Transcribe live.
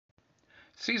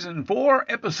Season 4,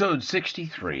 Episode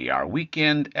 63, our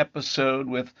weekend episode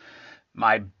with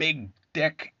my big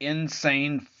deck,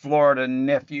 insane Florida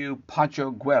nephew, Pancho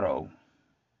Guerrero.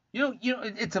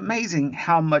 It's amazing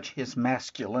how much his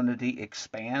masculinity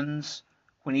expands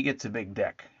when he gets a big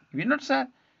deck. Have you noticed that?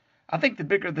 I think the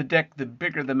bigger the deck, the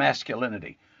bigger the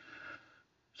masculinity.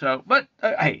 So, but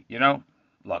hey,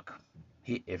 look,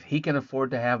 if he can afford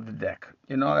to have the deck,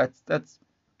 that's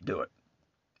do it.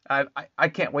 I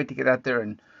can't wait to get out there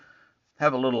and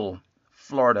have a little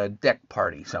Florida deck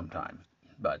party sometime.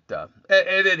 But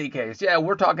in any case, yeah,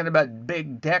 we're talking about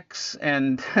big decks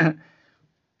and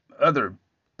other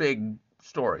big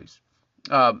stories,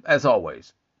 as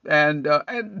always. And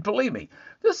believe me,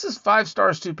 this is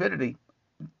 5-star stupidity.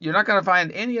 You're not going to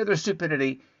find any other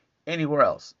stupidity anywhere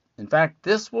else. In fact,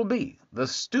 this will be the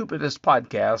stupidest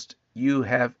podcast you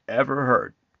have ever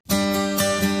heard.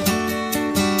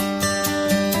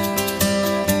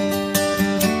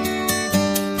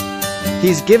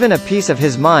 He's given a piece of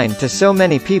his mind to so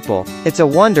many people, it's a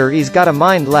wonder he's got a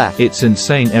mind left. It's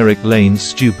insane. Eric Lane's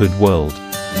Stupid World. Cause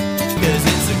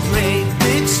it's a great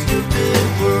big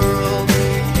stupid world,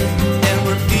 and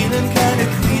we're feeling kinda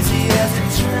queasy as it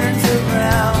turns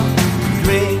around.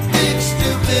 Great big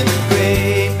stupid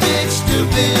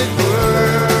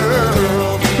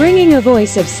world. Bringing a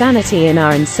voice of sanity in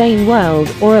our insane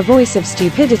world, or a voice of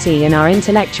stupidity in our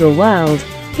intellectual world,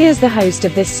 here's the host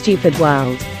of this stupid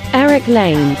world, Eric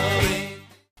Lane.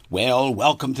 Well,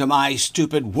 welcome to my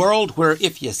stupid world, where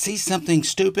if you see something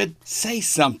stupid, say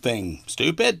something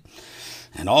stupid.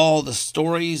 And all the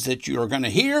stories that you are going to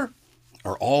hear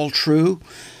are all true.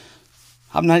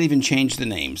 I've not even changed the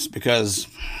names because,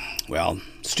 well,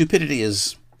 stupidity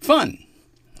is fun.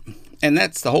 And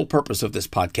that's the whole purpose of this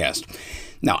podcast.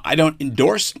 Now, I don't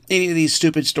endorse any of these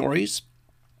stupid stories.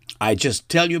 I just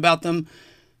tell you about them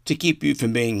to keep you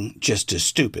from being just as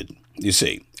stupid, you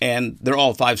see. And they're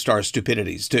all 5-star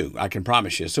stupidities, too, I can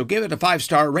promise you. So give it a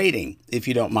 5-star rating, if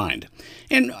you don't mind.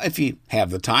 And if you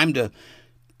have the time to,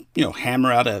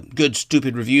 hammer out a good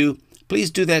stupid review,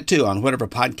 please do that, too, on whatever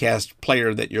podcast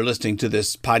player that you're listening to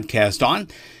this podcast on.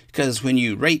 Because when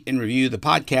you rate and review the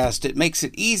podcast, it makes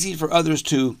it easy for others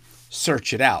to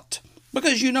search it out.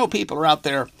 Because people are out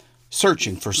there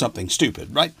searching for something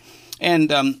stupid, right?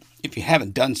 And if you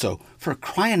haven't done so, for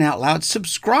crying out loud,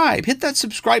 subscribe. Hit that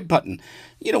subscribe button.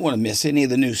 You don't want to miss any of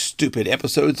the new stupid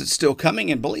episodes that's still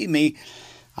coming. And believe me,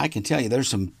 I can tell you there's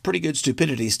some pretty good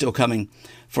stupidity still coming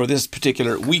for this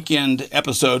particular weekend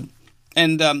episode.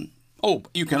 And,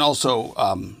 you can also,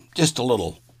 just a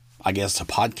little, a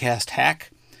podcast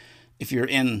hack. If you're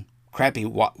in crappy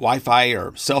Wi-Fi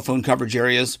or cell phone coverage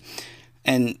areas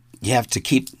and you have to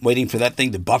keep waiting for that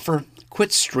thing to buffer,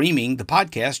 quit streaming the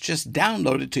podcast, just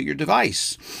download it to your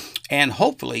device. And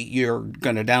hopefully you're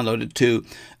going to download it to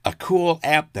a cool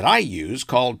app that I use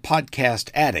called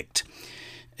Podcast Addict.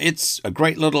 It's a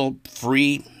great little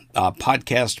free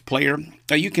podcast player.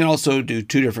 You can also do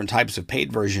 2 different types of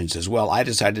paid versions as well. I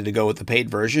decided to go with the paid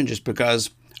version just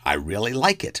because I really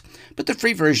like it. But the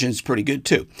free version is pretty good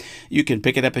too. You can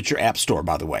pick it up at your app store,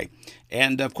 by the way.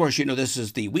 And of course, this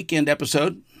is the weekend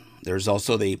episode. There's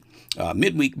also the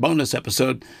midweek bonus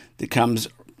episode that comes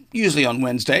usually on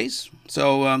Wednesdays.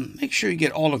 So make sure you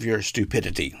get all of your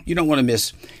stupidity. You don't want to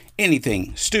miss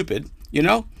anything stupid,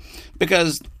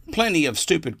 because plenty of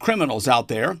stupid criminals out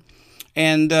there.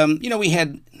 And, we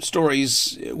had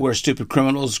stories where stupid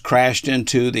criminals crashed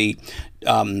into the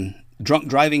drunk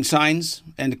driving signs.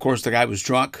 And, of course, the guy was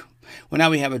drunk. Well,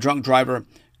 now we have a drunk driver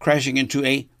crashing into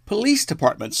a police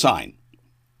department sign.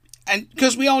 And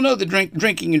because we all know that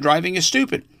drinking and driving is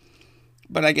stupid.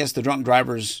 But I guess the drunk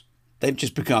drivers, they've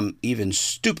just become even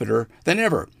stupider than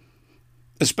ever,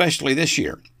 especially this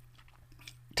year.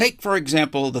 Take, for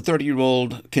example, the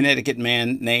 30-year-old Connecticut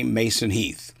man named Mason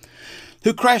Heath,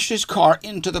 who crashed his car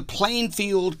into the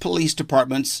Plainfield Police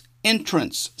Department's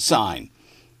entrance sign.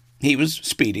 He was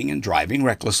speeding and driving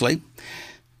recklessly.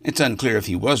 It's unclear if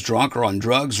he was drunk or on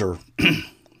drugs or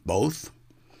both.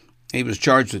 He was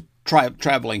charged with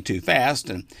traveling too fast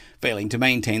and failing to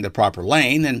maintain the proper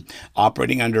lane and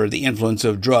operating under the influence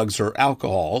of drugs or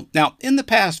alcohol. Now, in the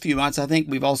past few months, I think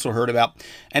we've also heard about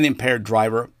an impaired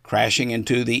driver crashing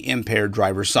into the impaired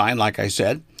driver sign, like I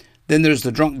said. Then there's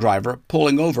the drunk driver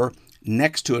pulling over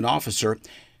next to an officer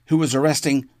who was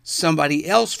arresting somebody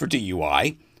else for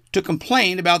DUI to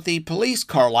complain about the police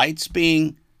car lights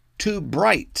being too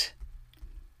bright.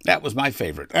 That was my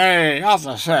favorite. Hey,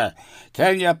 officer,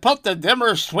 can you put the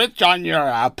dimmer switch on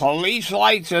your police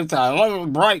lights? It's a little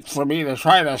bright for me to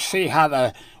try to see how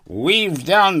to weave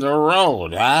down the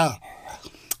road, huh?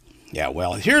 Yeah,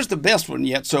 well, here's the best one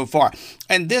yet so far.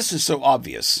 And this is so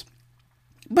obvious.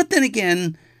 But then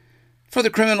again, for the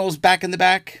criminals back in the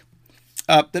back,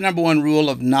 the number one rule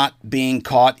of not being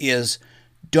caught is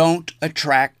don't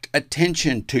attract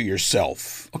attention to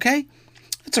yourself. Okay?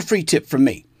 That's a free tip from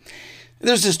me.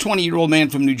 There's this 20-year-old man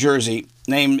from New Jersey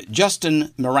named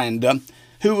Justin Miranda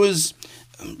who was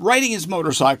riding his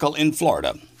motorcycle in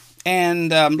Florida.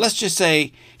 And let's just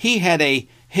say he had a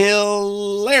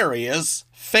hilarious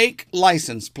fake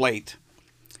license plate.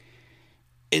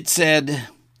 It said,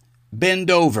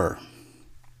 "Bend over."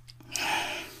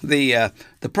 The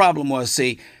problem was,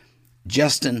 see,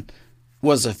 Justin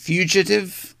was a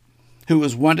fugitive who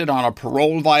was wanted on a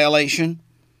parole violation,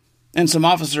 and some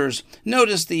officers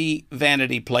noticed the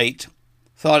vanity plate,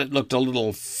 thought it looked a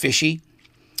little fishy,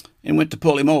 and went to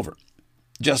pull him over.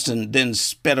 Justin then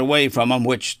sped away from them,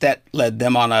 which that led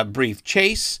them on a brief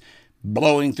chase,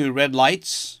 blowing through red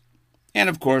lights, and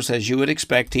of course, as you would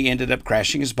expect, he ended up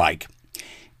crashing his bike.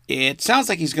 It sounds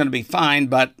like he's going to be fine,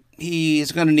 but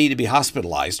he's going to need to be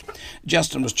hospitalized.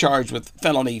 Justin was charged with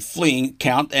felony fleeing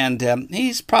count, and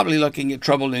he's probably looking at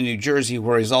trouble in New Jersey,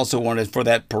 where he's also wanted for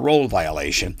that parole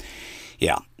violation.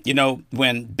 Yeah, you know,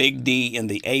 when Big D in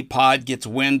the A-pod gets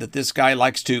wind that this guy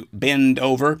likes to bend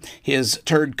over, his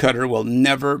turd cutter will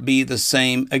never be the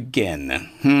same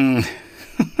again.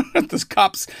 The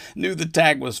cops knew the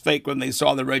tag was fake when they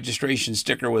saw the registration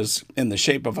sticker was in the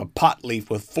shape of a pot leaf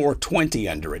with 420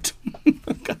 under it.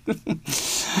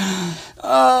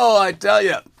 Oh, I tell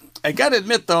you, I gotta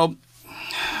admit though,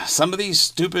 some of these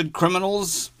stupid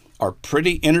criminals are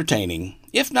pretty entertaining,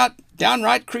 if not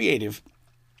downright creative.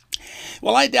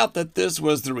 Well, I doubt that this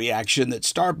was the reaction that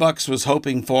Starbucks was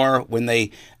hoping for when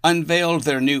they unveiled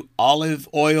their new olive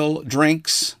oil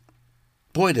drinks.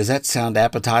 Boy, does that sound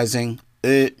appetizing.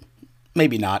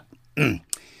 Maybe not.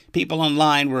 People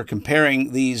online were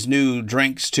comparing these new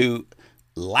drinks to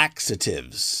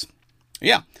laxatives.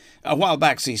 Yeah, a while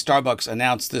back, see, Starbucks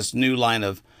announced this new line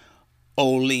of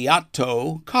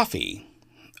Oleato coffee.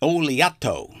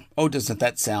 Oleato. Oh, doesn't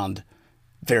that sound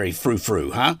very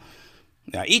frou-frou, huh?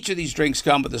 Now, each of these drinks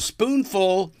come with a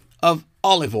spoonful of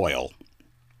olive oil.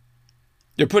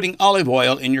 They're putting olive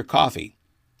oil in your coffee.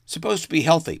 Supposed to be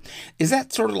healthy. Is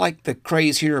that sort of like the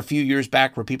craze here a few years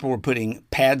back where people were putting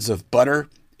pads of butter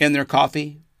in their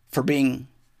coffee for being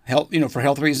health, for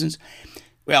health reasons?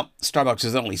 Well, Starbucks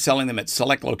is only selling them at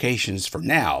select locations for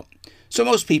now. So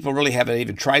most people really haven't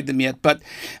even tried them yet. But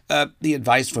the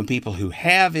advice from people who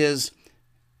have is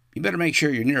you better make sure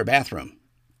you're near a bathroom.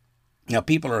 Now,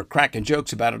 people are cracking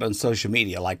jokes about it on social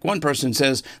media. Like one person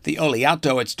says the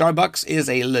Oleato at Starbucks is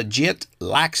a legit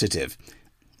laxative.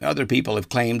 Other people have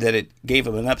claimed that it gave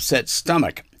them an upset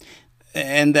stomach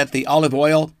and that the olive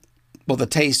oil, well, the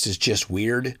taste is just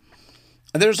weird.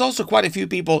 There's also quite a few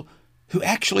people who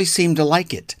actually seem to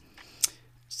like it.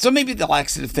 So maybe the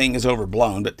laxative thing is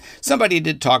overblown, but somebody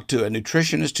did talk to a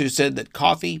nutritionist who said that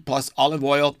coffee plus olive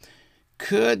oil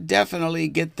could definitely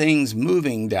get things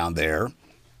moving down there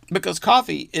because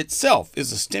coffee itself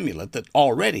is a stimulant that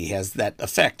already has that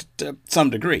effect to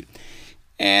some degree.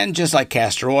 And just like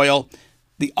castor oil,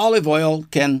 the olive oil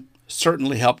can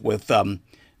certainly help with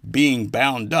being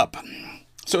bound up.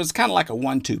 So it's kind of like a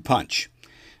 1-2 punch.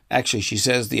 Actually, she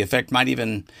says the effect might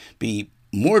even be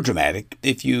more dramatic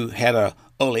if you had a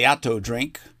Oleato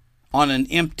drink on an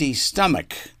empty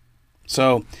stomach.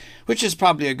 So, which is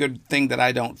probably a good thing that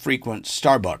I don't frequent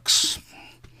Starbucks.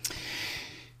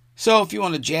 So if you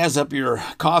want to jazz up your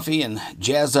coffee and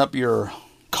jazz up your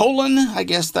colon, I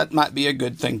guess that might be a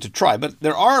good thing to try. But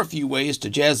there are a few ways to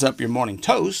jazz up your morning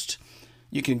toast.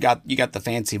 You got the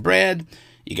fancy bread,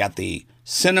 you got the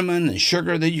cinnamon and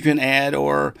sugar that you can add,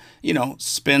 or,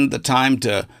 spend the time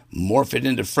to morph it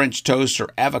into French toast or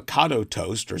avocado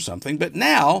toast or something. But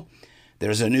now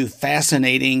there's a new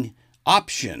fascinating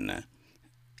option.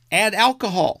 Add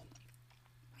alcohol.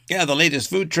 Yeah, the latest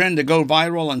food trend to go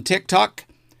viral on TikTok,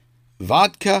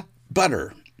 vodka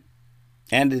butter.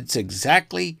 And it's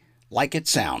exactly like it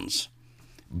sounds.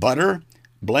 Butter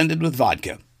blended with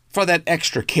vodka for that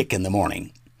extra kick in the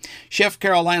morning. Chef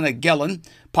Carolina Gellin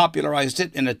popularized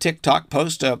it in a TikTok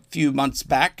post a few months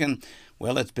back, and,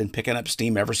 well, it's been picking up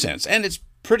steam ever since. And it's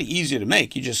pretty easy to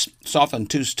make. You just soften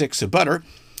 2 sticks of butter,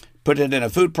 put it in a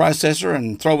food processor,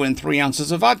 and throw in 3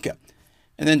 ounces of vodka.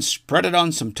 And then spread it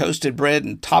on some toasted bread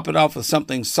and top it off with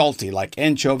something salty like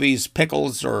anchovies,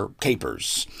 pickles, or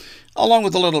capers, along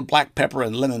with a little black pepper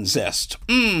and lemon zest.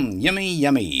 Yummy,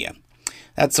 yummy.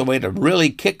 That's a way to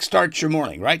really kickstart your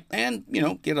morning, right? And,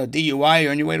 get a DUI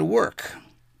on your way to work.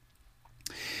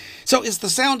 So is the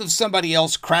sound of somebody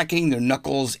else cracking their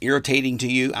knuckles irritating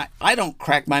to you? I don't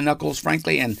crack my knuckles,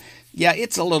 frankly, and Yeah,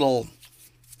 it's a little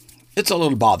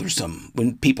bothersome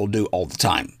when people do all the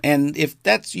time. And if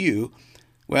that's you,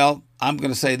 well, I'm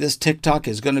going to say this TikTok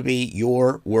is going to be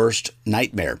your worst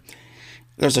nightmare.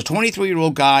 There's a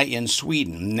 23-year-old guy in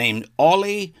Sweden named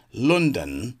Olli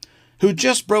Lunden who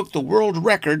just broke the world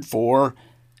record for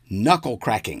knuckle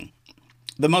cracking,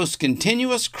 the most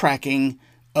continuous cracking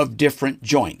of different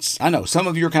joints. I know some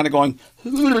of you are kind of going,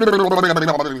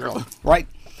 right?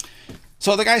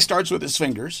 So the guy starts with his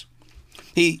fingers.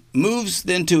 He moves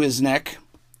then to his neck,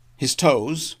 his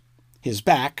toes, his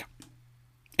back,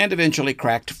 and eventually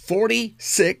cracked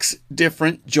 46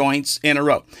 different joints in a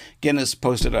row. Guinness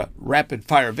posted a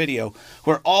rapid-fire video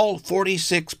where all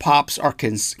 46 pops are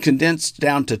condensed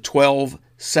down to 12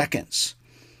 seconds.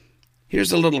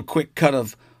 Here's a little quick cut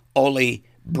of Olli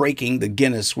breaking the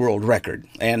Guinness World Record.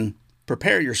 And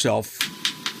prepare yourself.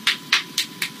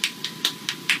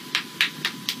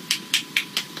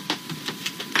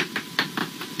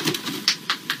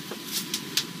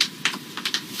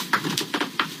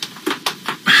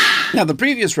 Now, the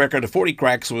previous record of 40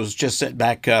 cracks was just set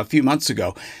back a few months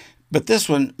ago, but this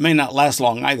one may not last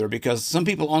long either because some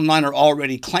people online are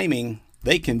already claiming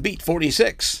they can beat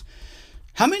 46.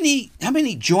 How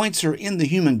many joints are in the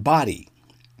human body?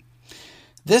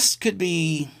 This could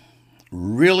be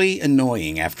really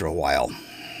annoying after a while.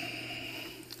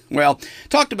 Well,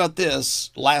 talked about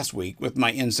this last week with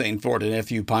my insane Florida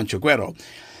nephew, Pancho Guerrero,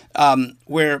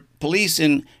 where police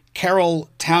in Carroll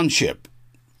Township,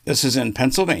 this is in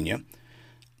Pennsylvania,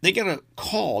 they get a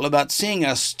call about seeing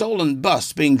a stolen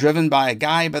bus being driven by a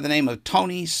guy by the name of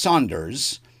Tony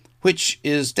Saunders, which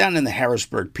is down in the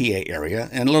Harrisburg, PA area,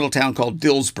 in a little town called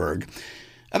Dillsburg,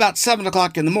 about 7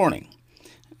 o'clock in the morning.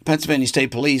 Pennsylvania State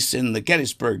Police in the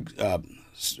Gettysburg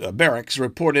barracks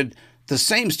reported the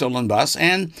same stolen bus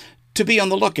and to be on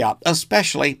the lookout,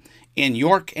 especially in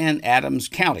York and Adams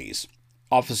counties.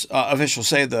 Officials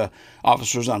say the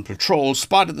officers on patrol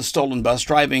spotted the stolen bus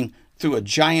driving through a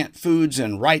giant Foods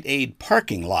and Rite Aid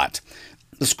parking lot.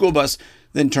 The school bus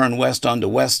then turned west onto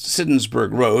West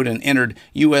Siddonsburg Road and entered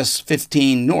US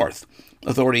 15 North.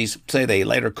 Authorities say they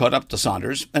later caught up to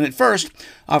Saunders, and at first,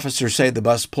 officers say the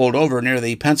bus pulled over near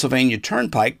the Pennsylvania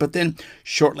Turnpike, but then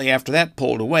shortly after that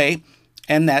pulled away,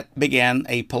 and that began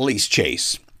a police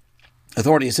chase.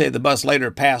 Authorities say the bus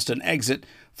later passed an exit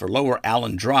for Lower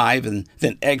Allen Drive and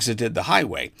then exited the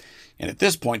highway. And at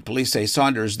this point, police say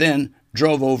Saunders then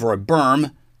drove over a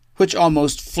berm, which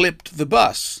almost flipped the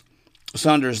bus.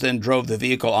 Saunders then drove the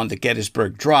vehicle onto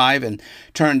Gettysburg Drive and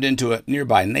turned into a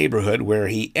nearby neighborhood where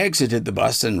he exited the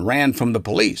bus and ran from the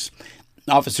police.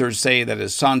 Officers say that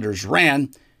as Saunders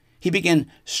ran, he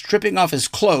began stripping off his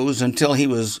clothes until he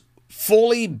was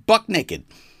fully buck naked,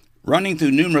 running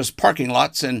through numerous parking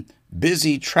lots and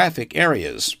busy traffic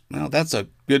areas. Well, that's a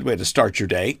good way to start your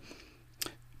day.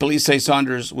 Police say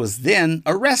Saunders was then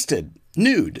arrested,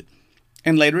 nude,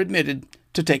 and later admitted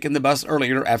to taking the bus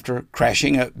earlier after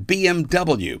crashing a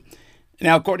BMW.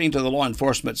 Now, according to the law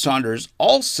enforcement, Saunders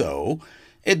also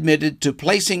admitted to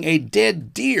placing a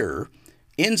dead deer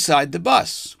inside the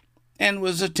bus and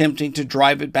was attempting to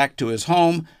drive it back to his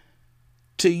home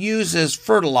to use as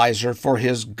fertilizer for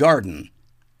his garden.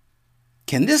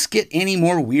 Can this get any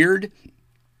more weird?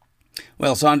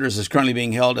 Well, Saunders is currently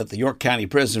being held at the York County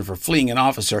Prison for fleeing an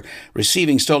officer,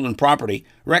 receiving stolen property,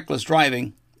 reckless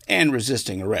driving, and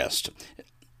resisting arrest.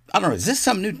 I don't know, is this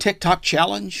some new TikTok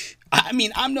challenge? I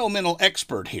mean, I'm no mental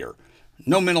expert here,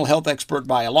 no mental health expert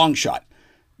by a long shot,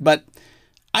 but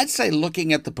I'd say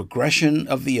looking at the progression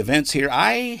of the events here,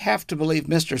 I have to believe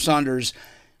Mr. Saunders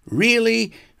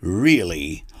really,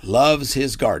 really loves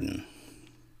his garden.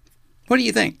 What do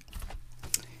you think?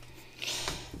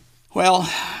 Well,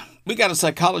 we got a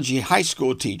psychology high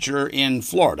school teacher in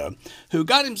Florida who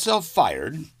got himself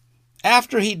fired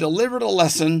after he delivered a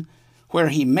lesson where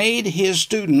he made his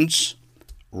students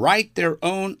write their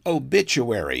own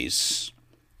obituaries.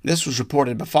 This was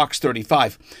reported by Fox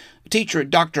 35. A teacher at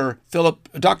Dr.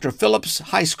 Phillips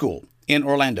High School in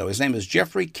Orlando. His name is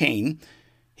Jeffrey Kane.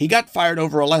 He got fired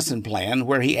over a lesson plan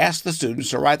where he asked the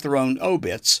students to write their own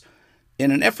obits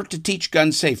in an effort to teach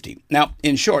gun safety. Now,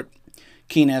 in short,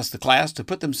 Keen asked the class to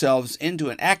put themselves into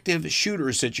an active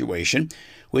shooter situation,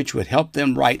 which would help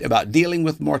them write about dealing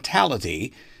with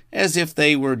mortality as if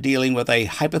they were dealing with a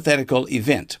hypothetical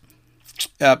event.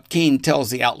 Keen tells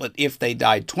the outlet if they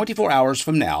died 24 hours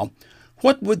from now,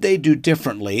 what would they do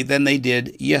differently than they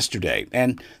did yesterday?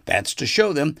 And that's to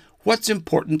show them what's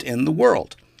important in the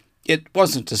world. It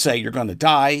wasn't to say you're going to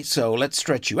die, so let's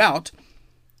stretch you out.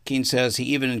 Keen says he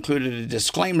even included a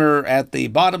disclaimer at the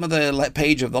bottom of the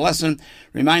page of the lesson,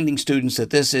 reminding students that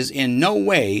this is in no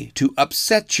way to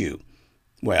upset you.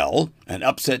 Well, an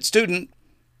upset student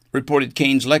reported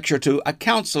Kane's lecture to a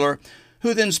counselor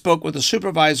who then spoke with a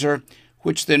supervisor,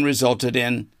 which then resulted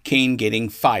in Kane getting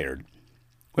fired.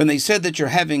 When they said that you're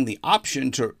having the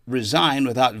option to resign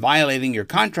without violating your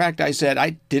contract, I said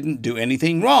I didn't do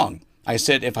anything wrong. I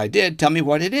said, if I did, tell me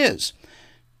what it is.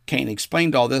 Kane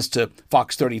explained all this to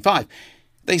Fox 35.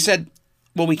 They said,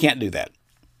 well, we can't do that.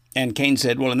 And Kane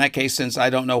said, well, in that case, since I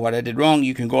don't know what I did wrong,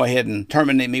 you can go ahead and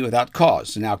terminate me without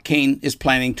cause. Now, Kane is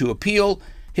planning to appeal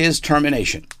his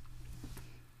termination.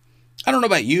 I don't know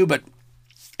about you, but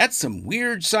that's some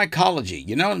weird psychology.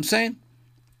 You know what I'm saying?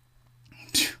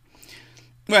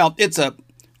 Well, it's a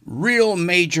real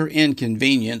major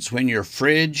inconvenience when your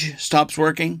fridge stops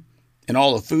working and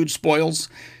all the food spoils.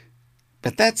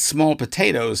 But that's small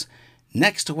potatoes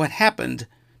next to what happened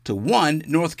to one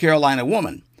North Carolina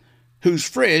woman whose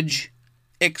fridge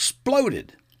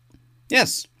exploded.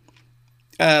 Yes,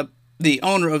 the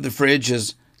owner of the fridge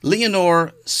is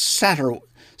Leonore Satterthwaite.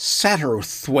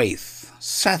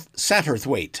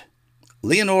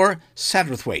 Leonore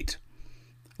Satterthwaite.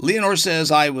 Leonore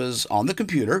says, I was on the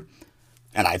computer,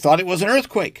 and I thought it was an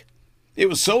earthquake. It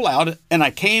was so loud, and I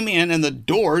came in, and the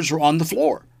doors were on the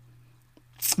floor.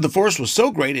 The force was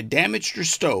so great, it damaged her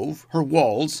stove, her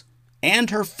walls,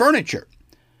 and her furniture.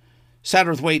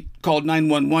 Satterthwaite called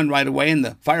 911 right away, and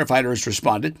the firefighters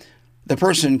responded. The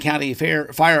Person County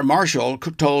Fire Marshal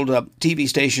told TV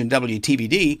station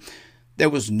WTVD there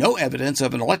was no evidence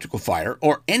of an electrical fire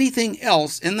or anything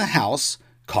else in the house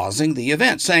causing the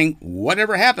event, saying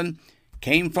whatever happened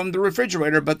came from the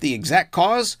refrigerator, but the exact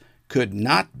cause could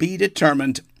not be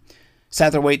determined.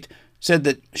 Satterthwaite said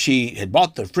that she had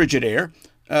bought the Frigidaire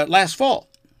last fall,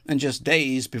 and just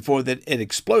days before that it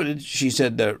exploded, she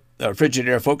said the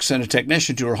Frigidaire folks sent a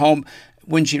technician to her home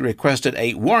when she requested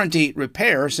a warranty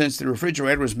repair since the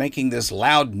refrigerator was making this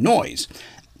loud noise.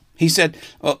 He said,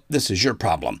 well, this is your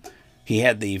problem. He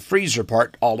had the freezer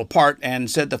part all apart and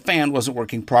said the fan wasn't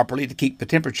working properly to keep the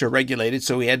temperature regulated,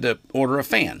 so he had to order a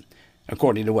fan,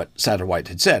 according to what Satterthwaite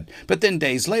had said. But then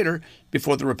days later,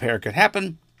 before the repair could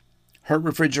happen, her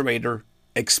refrigerator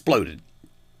exploded.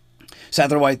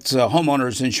 Satterthwaite's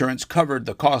homeowner's insurance covered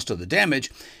the cost of the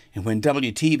damage, and when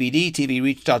WTVD-TV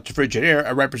reached out to Frigidaire,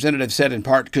 a representative said in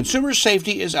part, consumer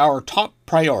safety is our top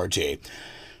priority.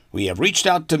 We have reached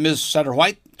out to Ms.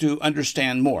 Satterthwaite to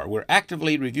understand more. We're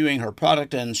actively reviewing her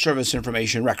product and service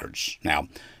information records. Now,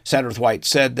 Satterthwaite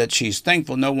said that she's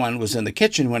thankful no one was in the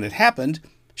kitchen when it happened.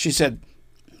 She said,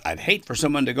 I'd hate for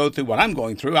someone to go through what I'm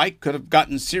going through. I could have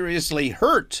gotten seriously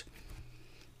hurt.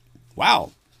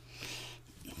 Wow.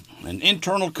 An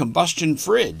internal combustion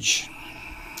fridge.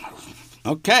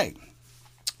 Okay.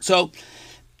 So,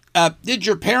 did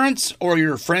your parents or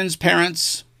your friends'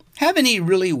 parents have any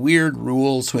really weird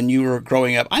rules when you were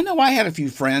growing up? I know I had a few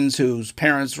friends whose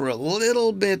parents were a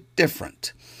little bit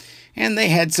different, and they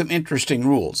had some interesting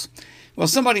rules. Well,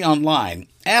 somebody online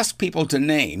asked people to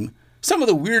name some of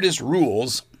the weirdest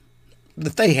rules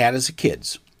that they had as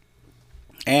kids.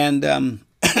 And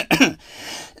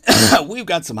we've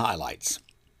got some highlights.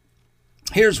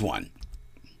 Here's one.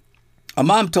 A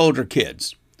mom told her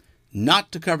kids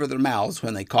not to cover their mouths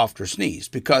when they coughed or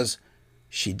sneezed because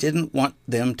she didn't want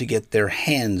them to get their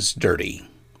hands dirty.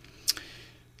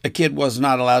 A kid was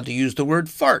not allowed to use the word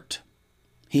fart.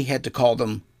 He had to call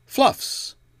them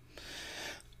fluffs.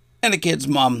 And a kid's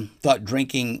mom thought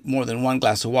drinking more than one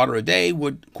glass of water a day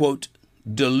would, quote,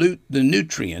 dilute the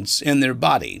nutrients in their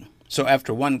body. So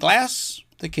after one glass,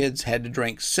 the kids had to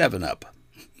drink 7-Up.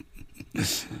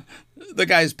 The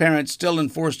guy's parents still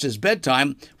enforced his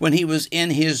bedtime when he was in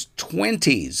his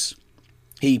 20s.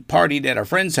 He partied at a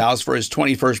friend's house for his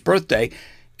 21st birthday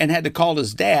and had to call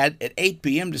his dad at 8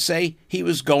 p.m. to say he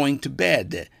was going to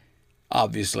bed.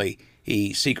 Obviously,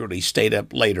 he secretly stayed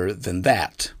up later than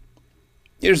that.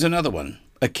 Here's another one.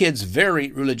 A kid's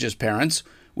very religious parents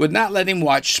would not let him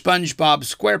watch SpongeBob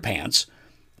SquarePants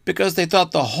because they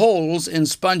thought the holes in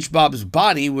SpongeBob's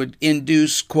body would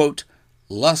induce, quote,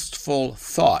 lustful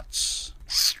thoughts.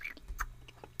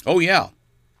 Oh, yeah.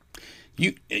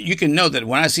 You can know that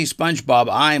when I see SpongeBob,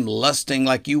 I'm lusting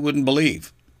like you wouldn't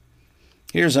believe.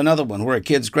 Here's another one where a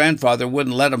kid's grandfather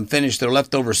wouldn't let them finish their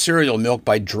leftover cereal milk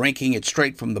by drinking it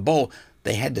straight from the bowl.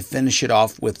 They had to finish it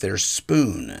off with their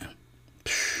spoon.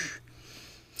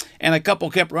 And a couple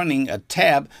kept a running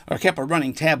tab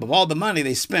of all the money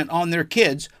they spent on their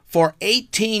kids for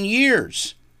 18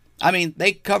 years. I mean,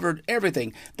 they covered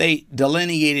everything. They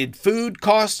delineated food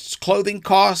costs, clothing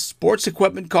costs, sports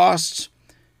equipment costs,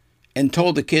 and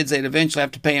told the kids they'd eventually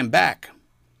have to pay them back.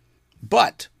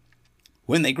 But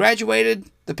when they graduated,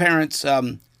 the parents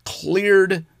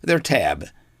cleared their tab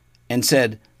and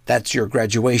said, That's your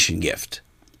graduation gift.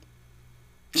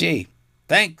 Gee,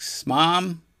 thanks,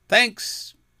 Mom.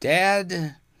 Thanks,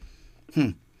 Dad.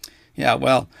 Yeah,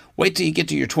 well, wait till you get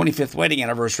to your 25th wedding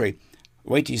anniversary.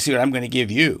 Wait till you see what I'm going to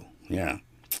give you. Yeah.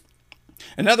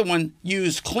 Another one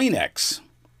used Kleenex,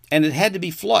 and it had to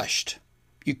be flushed.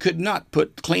 You could not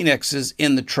put Kleenexes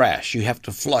in the trash. You have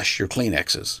to flush your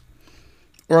Kleenexes.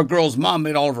 Or a girl's mom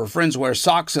made all of her friends wear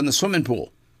socks in the swimming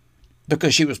pool.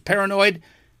 Because she was paranoid,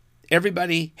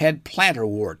 everybody had plantar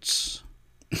warts.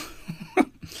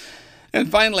 And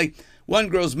finally, one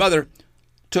girl's mother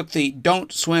took the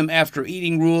don't swim after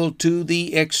eating rule to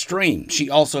the extreme. She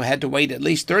also had to wait at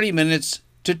least 30 minutes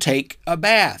to take a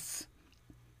bath.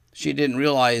 She didn't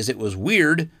realize it was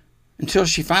weird until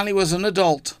she finally was an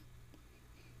adult.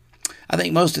 I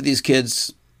think most of these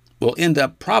kids will end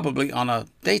up probably on a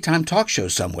daytime talk show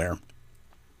somewhere.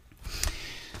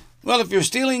 Well, if you're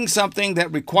stealing something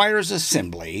that requires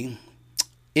assembly,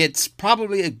 it's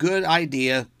probably a good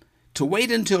idea to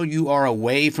wait until you are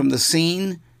away from the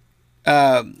scene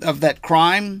of that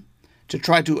crime to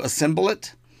try to assemble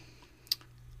it.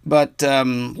 But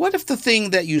what if the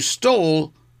thing that you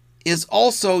stole is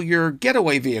also your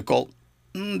getaway vehicle?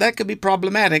 That could be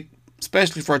problematic,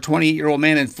 especially for a 28-year-old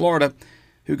man in Florida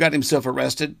who got himself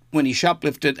arrested when he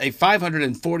shoplifted a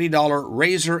 $540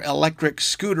 Razor electric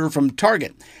scooter from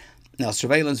Target. Now,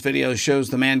 surveillance video shows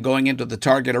the man going into the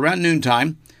Target around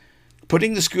noontime,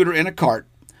 putting the scooter in a cart,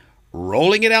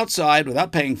 rolling it outside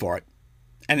without paying for it.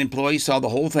 An employee saw the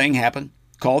whole thing happen,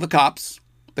 called the cops.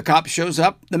 The cop shows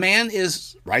up. The man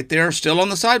is right there, still on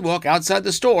the sidewalk outside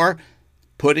the store,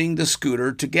 putting the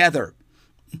scooter together.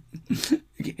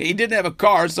 He didn't have a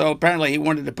car, so apparently he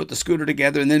wanted to put the scooter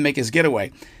together and then make his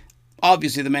getaway.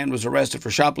 Obviously, the man was arrested for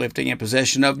shoplifting and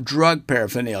possession of drug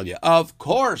paraphernalia. Of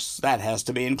course, that has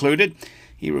to be included.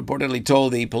 He reportedly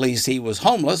told the police he was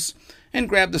homeless and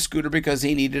grabbed the scooter because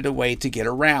he needed a way to get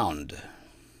around.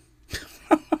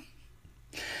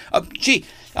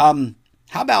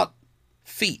 How about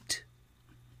feet?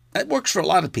 That works for a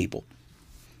lot of people.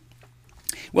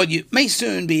 Well, you may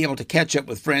soon be able to catch up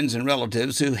with friends and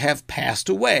relatives who have passed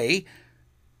away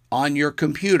on your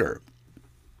computer.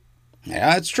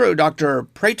 Yeah, that's true. Dr.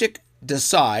 Pratik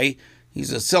Desai,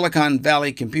 he's a Silicon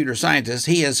Valley computer scientist.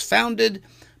 He has founded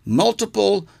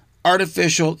multiple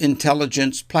artificial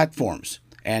intelligence platforms,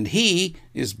 and he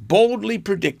is boldly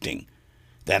predicting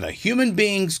that a human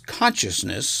being's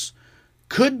consciousness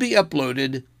could be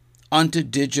uploaded onto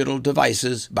digital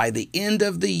devices by the end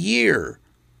of the year.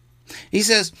 He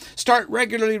says, start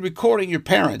regularly recording your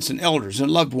parents and elders and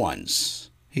loved ones.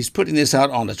 He's putting this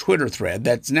out on a Twitter thread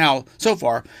that's now, so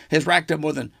far, has racked up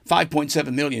more than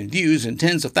 5.7 million views and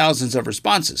tens of thousands of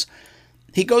responses.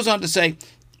 He goes on to say,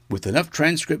 with enough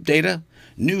transcript data,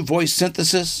 new voice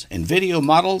synthesis, and video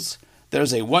models,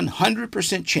 there's a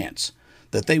 100% chance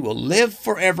that they will live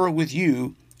forever with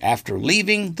you after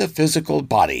leaving the physical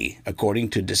body, according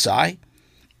to Desai.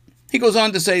 He goes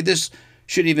on to say this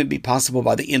should even be possible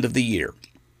by the end of the year.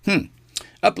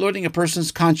 Uploading a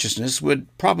person's consciousness would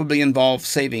probably involve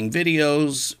saving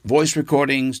videos, voice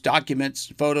recordings,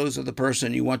 documents, photos of the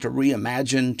person you want to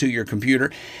reimagine to your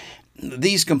computer.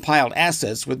 These compiled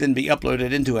assets would then be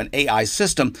uploaded into an AI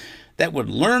system that would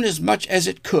learn as much as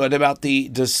it could about the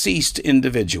deceased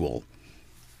individual.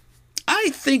 I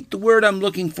think the word I'm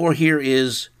looking for here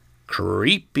is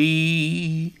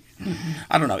creepy.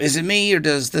 I don't know. Is it me, or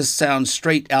does this sound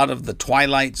straight out of the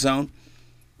Twilight Zone?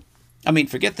 I mean,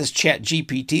 forget this Chat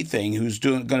GPT thing who's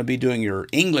going to be doing your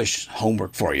English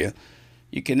homework for you.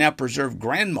 You can now preserve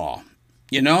grandma,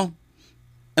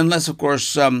 Unless, of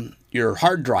course, your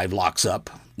hard drive locks up.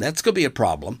 That's going to be a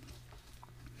problem.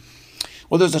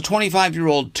 Well, there's a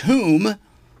 25-year-old tomb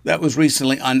that was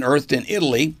recently unearthed in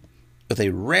Italy with a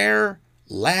rare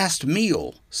last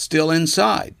meal still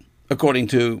inside, according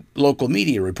to local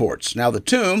media reports. Now, the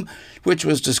tomb, which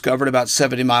was discovered about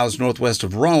 70 miles northwest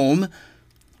of Rome,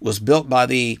 was built by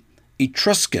the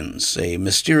Etruscans, a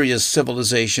mysterious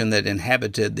civilization that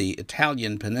inhabited the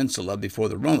Italian peninsula before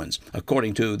the Romans,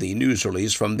 according to the news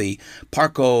release from the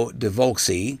Parco di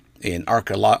Volxi, an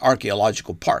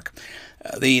archaeological park.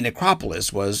 The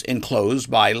necropolis was enclosed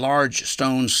by large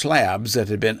stone slabs that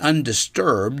had been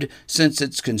undisturbed since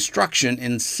its construction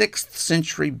in 6th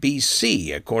century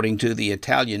BC, according to the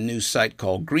Italian news site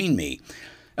called GreenMe.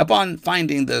 Upon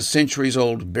finding the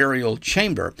centuries-old burial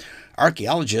chamber,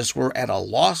 archaeologists were at a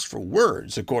loss for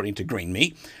words, according to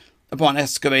GreenMe. Upon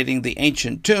excavating the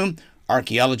ancient tomb,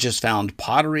 archaeologists found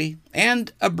pottery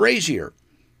and a brazier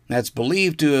that's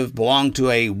believed to have belonged to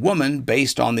a woman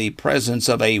based on the presence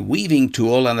of a weaving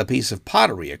tool and a piece of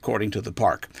pottery, according to the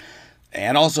park.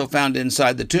 And also found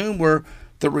inside the tomb were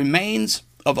the remains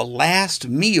of a last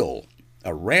meal,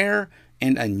 a rare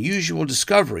and unusual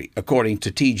discovery, according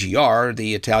to TGR,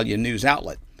 the Italian news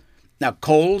outlet. Now,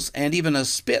 coals and even a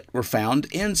spit were found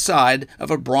inside of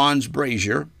a bronze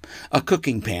brazier, a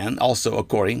cooking pan, also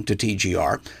according to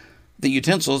TGR. The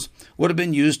utensils would have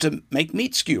been used to make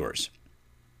meat skewers.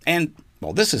 And,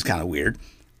 well, this is kind of weird.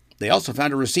 They also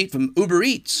found a receipt from Uber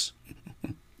Eats.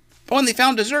 Oh, and they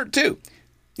found dessert, too.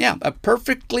 Yeah, a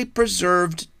perfectly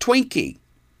preserved Twinkie.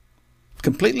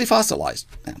 Completely fossilized.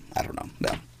 I don't know.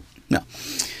 No.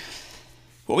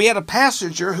 Well, we had a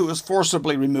passenger who was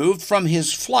forcibly removed from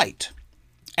his flight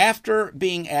after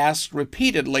being asked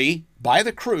repeatedly by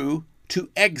the crew to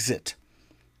exit.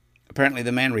 Apparently,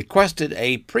 the man requested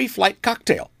a pre-flight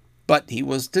cocktail, but he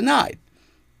was denied,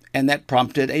 and that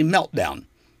prompted a meltdown,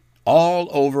 all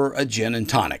over a gin and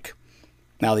tonic.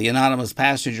 Now, the anonymous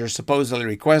passenger supposedly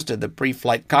requested the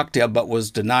pre-flight cocktail but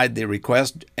was denied the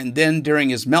request, and then during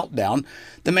his meltdown,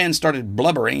 the man started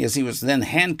blubbering as he was then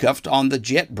handcuffed on the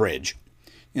jet bridge.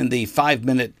 In the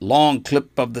 5-minute long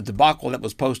clip of the debacle that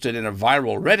was posted in a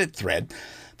viral Reddit thread,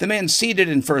 the man seated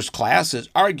in first class is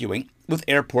arguing with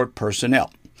airport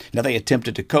personnel. Now, they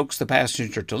attempted to coax the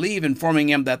passenger to leave, informing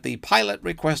him that the pilot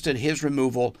requested his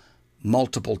removal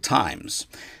multiple times.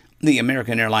 The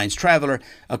American Airlines traveler,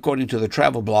 according to the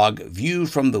travel blog View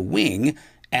from the Wing,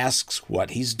 asks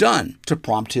what he's done to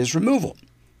prompt his removal.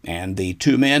 And the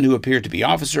two men who appear to be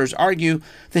officers argue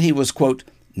that he was, quote,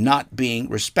 not being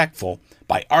respectful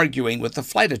by arguing with the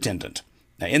flight attendant.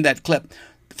 Now, in that clip,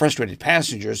 frustrated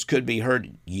passengers could be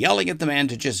heard yelling at the man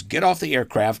to just get off the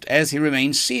aircraft as he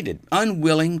remains seated,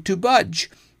 unwilling to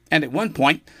budge. And at one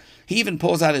point, he even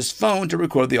pulls out his phone to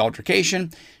record the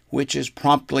altercation, which is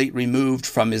promptly removed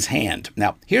from his hand.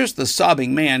 Now, here's the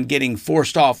sobbing man getting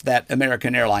forced off that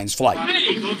American Airlines flight.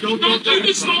 Hey, don't do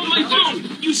you stole my phone.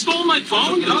 You stole my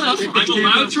phone? I'm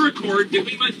allowed to record. Give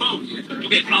me my phone.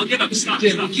 Okay, I'll get up. Stop.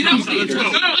 Get up.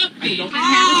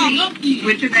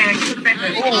 With your bag. Put the bag.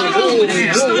 I'm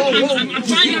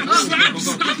fine.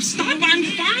 Stop. I'm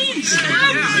fine.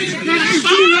 Stop.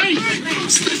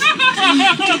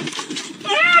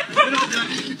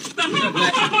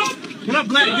 Get up,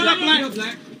 Black.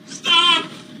 Stop.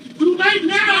 Too late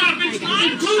now. It's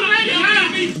not too late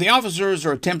now. The officers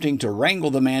are attempting to wrangle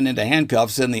the man into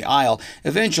handcuffs in the aisle,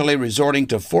 eventually resorting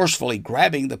to forcefully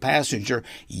grabbing the passenger,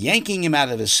 yanking him out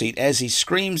of his seat as he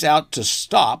screams out to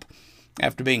stop.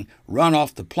 After being run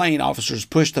off the plane, officers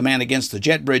push the man against the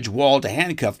jet bridge wall to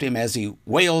handcuff him as he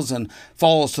wails and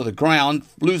falls to the ground,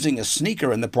 losing a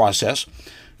sneaker in the process.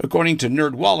 According to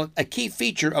NerdWallet, a key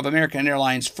feature of American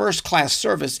Airlines first-class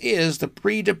service is the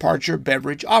pre-departure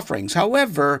beverage offerings.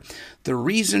 However, the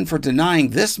reason for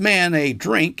denying this man a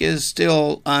drink is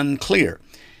still unclear.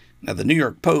 Now, the New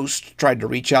York Post tried to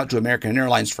reach out to American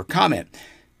Airlines for comment.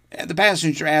 The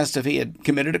passenger asked if he had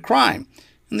committed a crime.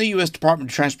 And the U.S. Department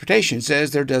of Transportation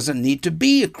says there doesn't need to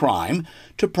be a crime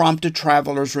to prompt a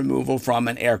traveler's removal from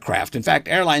an aircraft. In fact,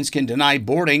 airlines can deny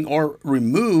boarding or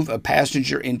remove a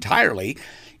passenger entirely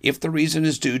if the reason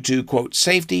is due to, quote,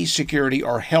 safety, security,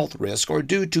 or health risk, or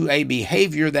due to a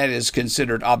behavior that is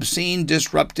considered obscene,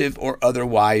 disruptive, or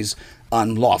otherwise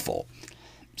unlawful.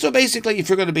 So basically, if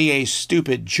you're going to be a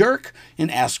stupid jerk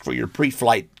and ask for your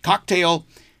pre-flight cocktail,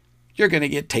 you're going to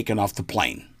get taken off the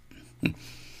plane.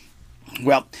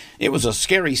 Well, it was a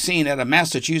scary scene at a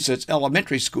Massachusetts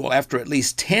elementary school after at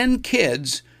least 10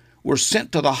 kids were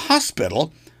sent to the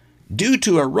hospital due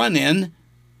to a run-in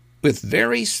with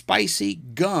very spicy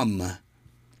gum.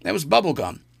 That was bubble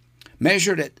gum,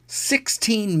 measured at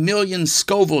 16 million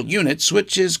Scoville units,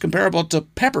 which is comparable to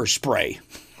pepper spray.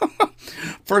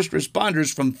 First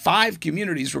responders from 5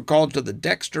 communities were called to the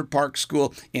Dexter Park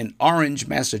School in Orange,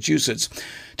 Massachusetts,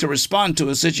 to respond to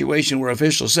a situation where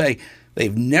officials say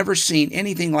they've never seen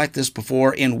anything like this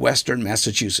before in western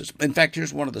Massachusetts. In fact,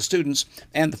 here's one of the students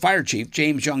and the fire chief,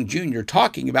 James Young Jr.,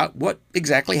 talking about what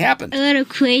exactly happened. A little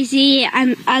crazy.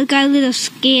 I got a little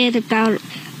scared about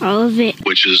all of it.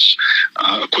 Which is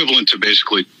equivalent to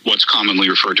basically what's commonly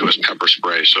referred to as pepper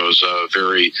spray. So it's a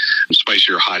very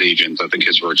spicy or hot agent that the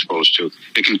kids were exposed to.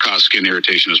 It can cause skin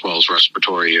irritation as well as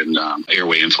respiratory and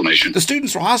airway inflammation. The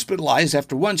students were hospitalized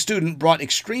after one student brought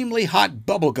extremely hot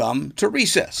bubble gum to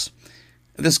recess.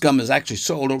 This gum is actually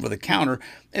sold over the counter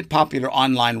at popular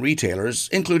online retailers,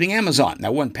 including Amazon.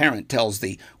 Now, one parent tells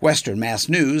the Western Mass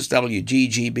News,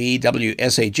 WGGB,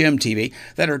 WSHM-TV,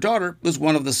 that her daughter was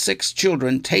one of the 6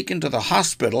 children taken to the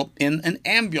hospital in an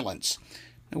ambulance.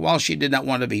 While she did not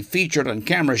want to be featured on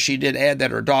camera, she did add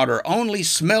that her daughter only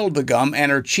smelled the gum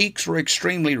and her cheeks were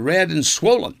extremely red and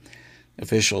swollen.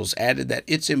 Officials added that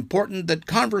it's important that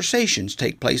conversations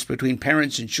take place between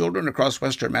parents and children across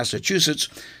western Massachusetts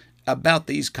about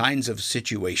these kinds of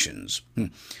situations.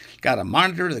 Got to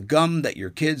monitor the gum that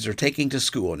your kids are taking to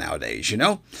school nowadays, you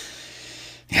know?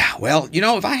 Yeah, well, you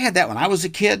know, if I had that when I was a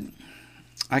kid,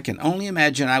 I can only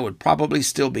imagine I would probably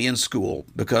still be in school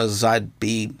because I'd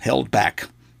be held back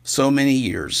so many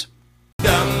years.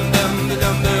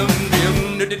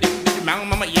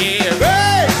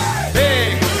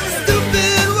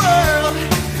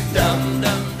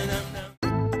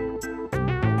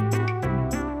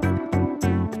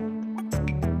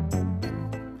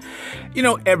 You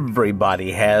know,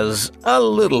 everybody has a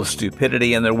little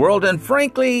stupidity in their world, and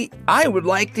frankly, I would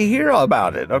like to hear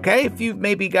about it, okay? If you've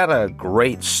maybe got a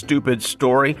great stupid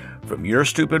story from your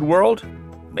stupid world,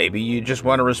 maybe you just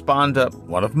want to respond to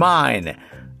one of mine.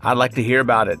 I'd like to hear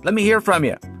about it. Let me hear from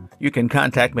you. You can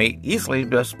contact me easily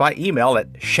just by email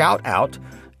at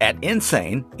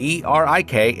shoutout@insane,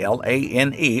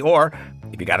 ERIKLANE, or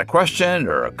if you got a question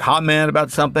or a comment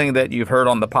about something that you've heard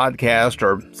on the podcast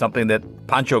or something that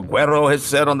Pancho Guerrero has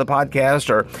said on the podcast,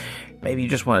 or maybe you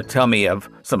just want to tell me of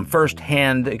some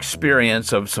firsthand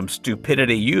experience of some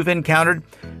stupidity you've encountered,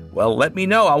 well, let me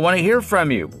know. I want to hear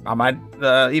from you. I might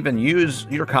even use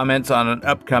your comments on an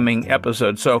upcoming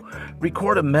episode. So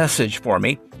record a message for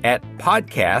me at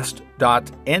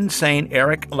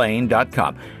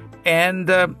podcast.insaneericlane.com and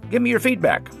give me your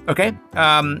feedback, okay?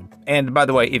 And by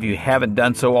the way, if you haven't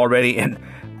done so already, and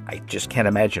I just can't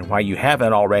imagine why you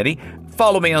haven't already,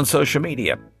 follow me on social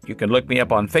media. You can look me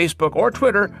up on Facebook or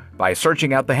Twitter by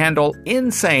searching out the handle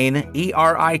Insane,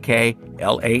 ERIKLANE.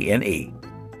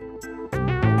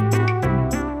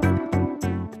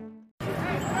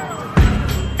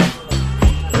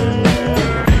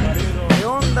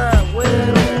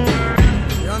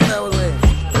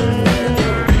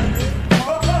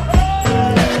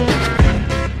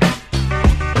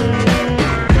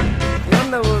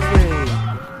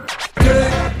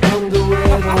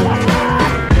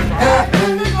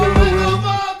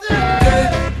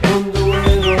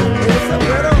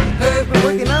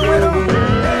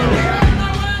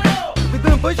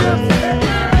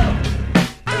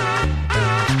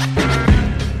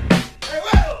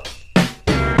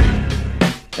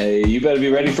 Hey, you better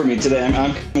be ready for me today.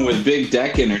 I'm coming with big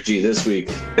deck energy this week.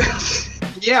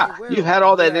 Yeah, you've had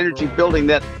all that energy building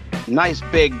that nice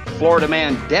big Florida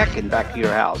man deck in back of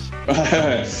your house.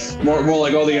 more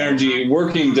like all the energy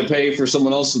working to pay for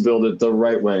someone else to build it the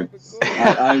right way.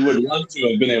 I would love to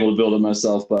have been able to build it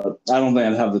myself, but I don't think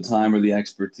I'd have the time or the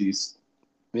expertise.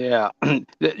 Yeah,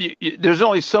 there's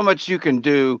only so much you can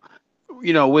do,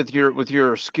 you know, with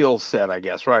your skill set, I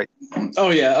guess, right? Oh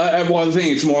yeah, well, I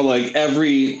think it's more like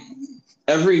every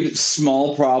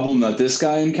small problem that this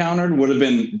guy encountered would have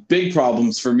been big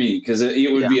problems for me, because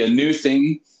it would be a new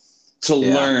thing to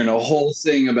learn a whole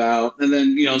thing about, and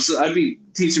then so I'd be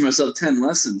teaching myself 10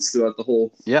 lessons throughout the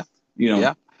whole thing.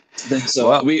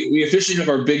 So we officially have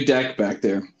our big deck back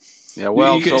there. Yeah,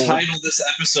 well, you could title this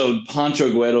episode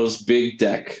 "Pancho Guerrero's Big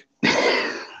Deck."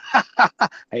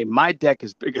 Hey, my deck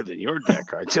is bigger than your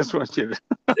deck. I just want you to.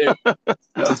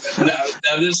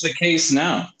 That is the case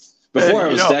now. Before I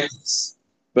was deckless,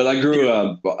 but I grew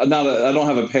up. Now that I don't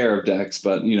have a pair of decks,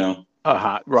 but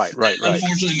Right.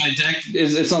 Unfortunately, my deck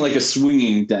it's not like a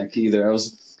swinging deck either. I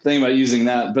was thinking about using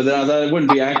that, but that wouldn't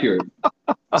be accurate.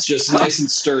 It's just nice and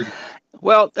sturdy.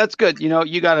 Well, that's good.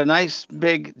 You got a nice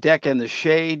big deck in the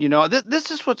shade. This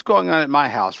is what's going on at my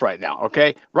house right now.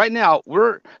 Okay, right now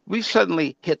we've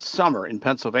suddenly hit summer in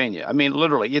Pennsylvania. I mean,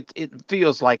 literally, it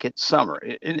feels like it's summer,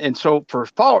 and so for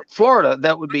Florida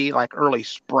that would be like early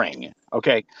spring.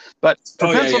 Okay, but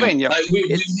for Pennsylvania, we've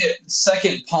hit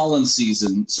second pollen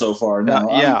season so far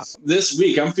now. This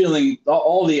week I'm feeling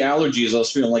all the allergies I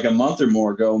was feeling like a month or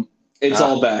more ago. It's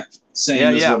all back,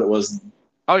 same as what it was.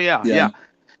 Oh yeah.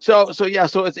 So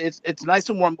it's nice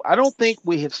and warm. I don't think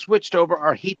we have switched over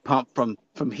our heat pump from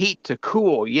heat to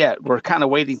cool yet. We're kind of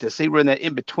waiting to see. We're in that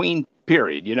in between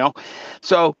period,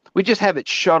 So we just have it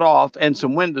shut off and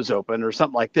some windows open or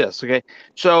something like this. Okay.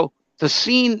 So the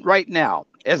scene right now,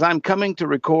 as I'm coming to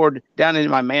record down in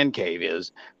my man cave,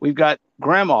 is we've got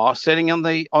Grandma sitting on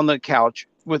the couch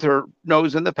with her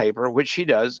nose in the paper, which she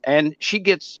does, and she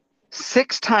gets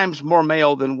 6 times more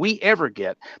mail than we ever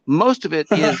get. Most of it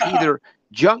is either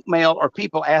junk mail or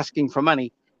people asking for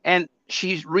money, and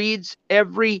she reads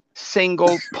every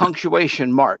single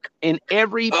punctuation mark in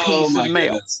every piece of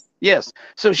mail. Goodness. Yes,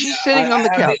 so she's sitting on the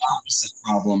couch. The opposite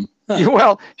problem.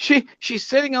 Well, she's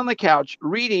sitting on the couch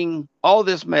reading all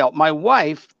this mail. My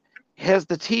wife has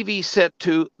the TV set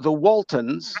to the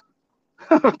Waltons,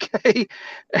 okay,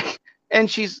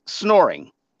 and she's snoring.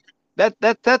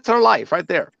 That's our life right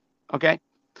there. Okay.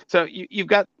 So you've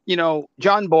got,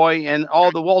 John Boy and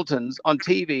all the Waltons on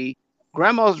TV.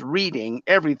 Grandma's reading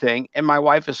everything, and my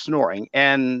wife is snoring,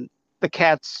 and the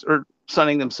cats are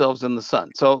sunning themselves in the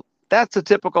sun. So that's a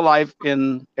typical life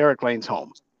in Eric Lane's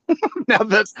home. Now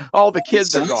that all the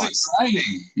kids are gone.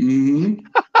 Exciting.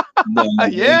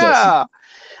 Mm-hmm. Yeah.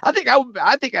 I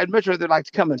think I'd much rather like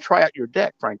to come and try out your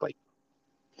deck, frankly.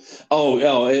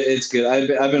 Oh, it's good.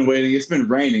 I've been waiting. It's been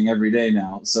raining every day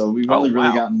now, so we've only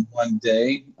really gotten one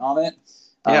day on it.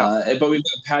 Yeah. But we've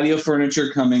got patio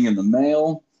furniture coming in the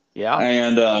mail. Yeah.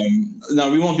 And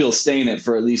no, we won't be able to stay in it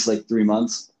for at least like 3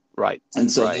 months. Right. And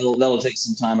so that'll take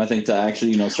some time, I think, to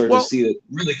actually start to see it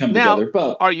really come together.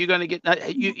 But are you going to get?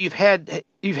 You've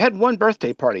had one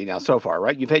birthday party now so far,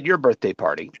 right? You've had your birthday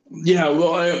party. Yeah.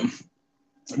 Well,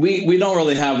 we don't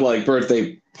really have like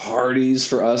birthday parties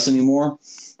for us anymore.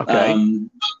 Okay.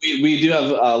 We do have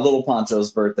little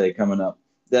Poncho's birthday coming up.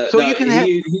 He's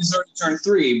already turned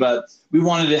 3, but we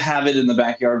wanted to have it in the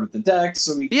backyard with the deck,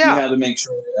 so we had to make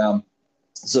sure.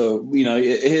 So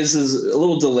his is a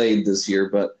little delayed this year,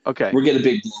 but we're getting a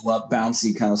big blow up,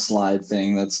 bouncy kind of slide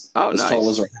thing that's as tall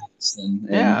as our house, and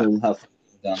we'll have.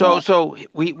 So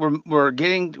we're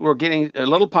getting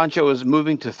little Pancho is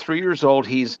moving to 3 years old.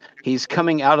 He's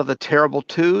coming out of the terrible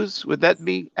 2s. Would that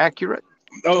be accurate?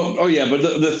 Oh yeah, but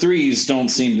the 3s don't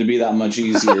seem to be that much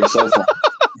easier so far.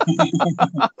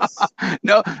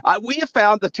 No, we have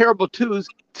found the terrible 2s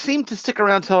seem to stick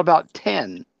around till about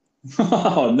 10.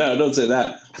 Oh no, don't say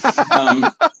that.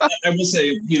 I will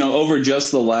say, over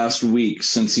just the last week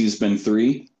since he's been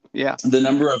 3, the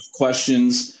number of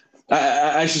questions,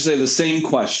 I should say the same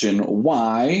question,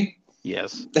 why?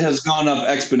 Yes, has gone up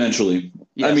exponentially.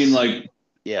 Yes. I mean, like.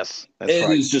 Yes, it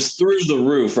is just through the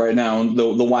roof right now.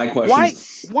 The why question.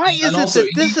 Why is it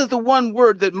that this is the one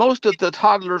word that most of the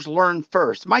toddlers learn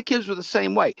first? My kids were the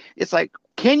same way. It's like,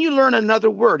 can you learn another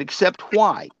word except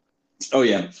why? Oh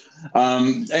yeah,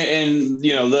 and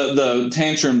the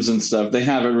tantrums and stuff, they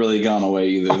haven't really gone away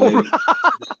either.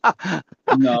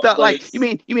 You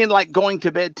mean like going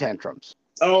to bed tantrums?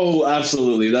 Oh,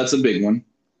 absolutely, that's a big one.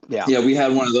 Yeah, we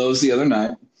had one of those the other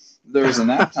night. There was a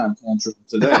nap time tantrum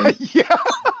today. Yeah.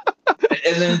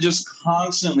 And then just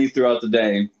constantly throughout the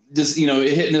day, just,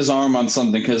 hitting his arm on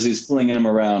something because he's flinging him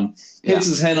around, hits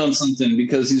his head on something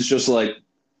because he's just like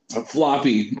a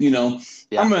floppy,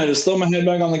 I'm going to just throw my head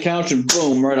back on the couch and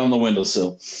boom, right on the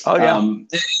windowsill. Oh, yeah.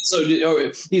 So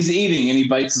he's eating and he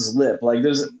bites his lip. Like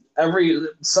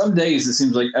some days it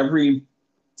seems like every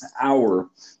hour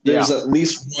there's at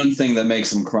least one thing that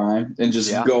makes him cry and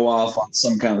just go off on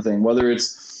some kind of thing, whether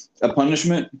it's a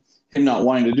punishment, him not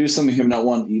wanting to do something, him not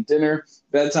wanting to eat dinner,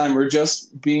 bedtime, or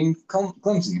just being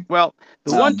clumsy. Well,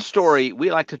 the one story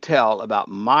we like to tell about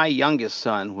my youngest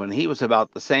son when he was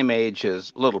about the same age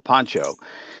as little Pancho,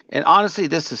 and honestly,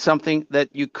 this is something that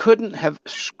you couldn't have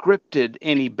scripted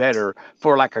any better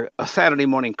for like a Saturday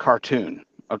morning cartoon.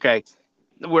 Okay,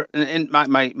 and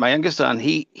my youngest son,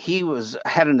 he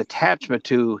had an attachment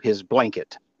to his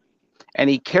blanket. And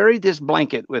he carried this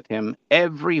blanket with him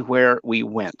everywhere we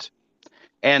went.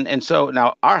 And so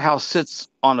now our house sits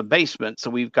on a basement. So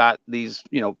we've got these,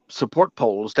 support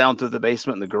poles down through the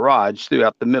basement and the garage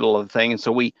throughout the middle of the thing. And so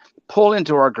we pull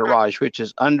into our garage, which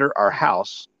is under our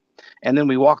house. And then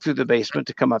we walk through the basement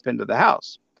to come up into the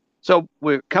house. So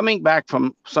we're coming back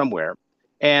from somewhere.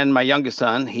 And my youngest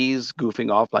son, he's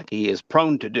goofing off like he is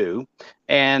prone to do.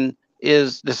 And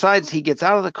decides he gets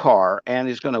out of the car and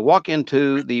he's going to walk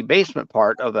into the basement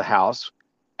part of the house,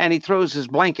 and he throws his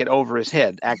blanket over his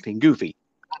head, acting goofy.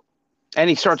 And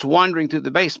he starts wandering through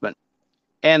the basement.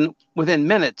 And within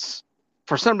minutes,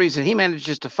 for some reason, he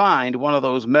manages to find one of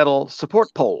those metal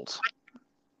support poles.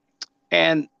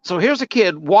 And so here's a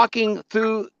kid walking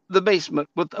through the basement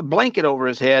with a blanket over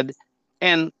his head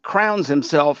and crowns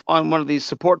himself on one of these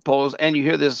support poles. And you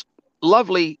hear this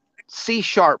lovely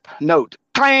C-sharp note.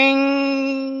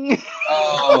 Clang!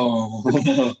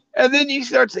 Oh. And then he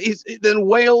then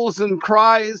wails and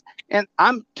cries, and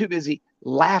I'm too busy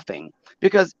laughing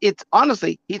because it's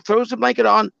honestly, he throws the blanket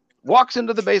on, walks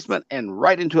into the basement, and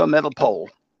right into a metal pole.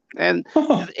 And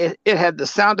it had the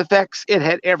sound effects, it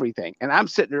had everything. And I'm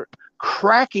sitting there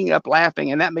cracking up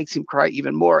laughing, and that makes him cry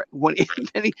even more when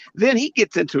then he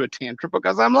gets into a tantrum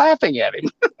because I'm laughing at him.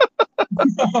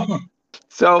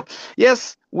 So,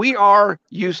 yes, we are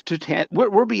used to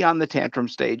we're beyond the tantrum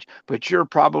stage, but you're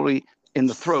probably in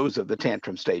the throes of the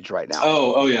tantrum stage right now.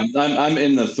 Oh yeah, I'm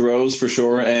in the throes for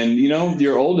sure. And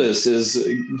your oldest is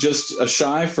just a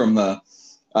shy from the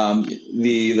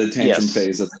the tantrum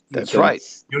phase. That's right.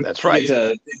 That's right. You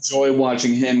get to enjoy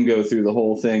watching him go through the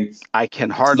whole thing. I can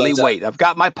hardly wait. I've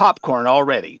got my popcorn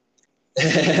already.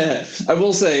 I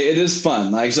will say it is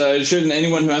fun. Like, so shouldn't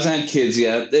anyone who hasn't had kids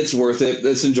yet, it's worth it.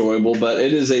 It's enjoyable, but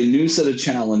it is a new set of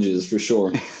challenges for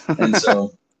sure. And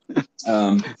so,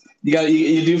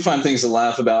 you do find things to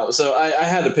laugh about. So I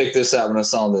had to pick this out when I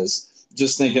saw this.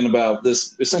 Just thinking about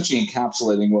this, essentially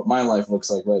encapsulating what my life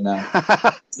looks like right now.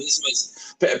 This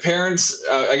was parents,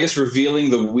 I guess, revealing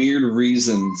the weird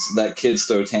reasons that kids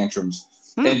throw tantrums.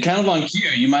 And kind of on cue,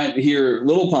 you might hear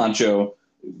Little Pancho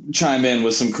chime in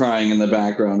with some crying in the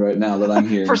background right now that I'm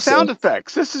hearing. For sound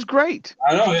effects, this is great.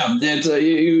 I know,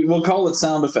 yeah. We'll call it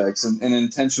sound effects and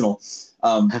intentional.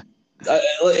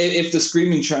 If the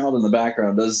screaming child in the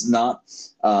background does not...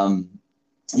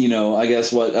 I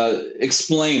guess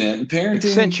explain it.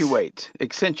 Parenting. Accentuate.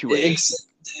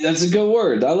 That's a good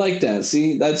word. I like that.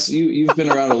 See, that's you've been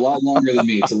around a lot longer than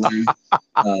me to learn.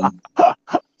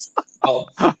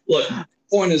 Look,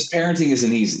 point is parenting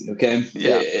isn't easy. Okay.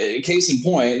 Yeah. Case in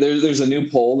point, there's a new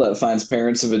poll that finds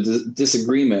parents have a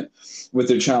disagreement with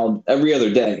their child every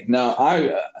other day. Now,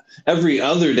 every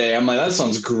other day, I'm like, that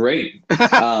sounds great.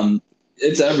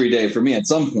 It's every day for me at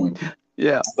some point.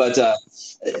 Yeah. But,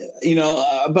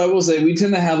 but I will say we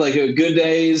tend to have like a good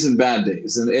days and bad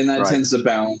days, and that tends to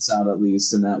balance out at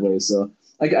least in that way. So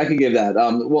I could give that.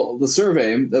 The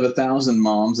survey of 1,000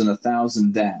 moms and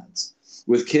 1,000 dads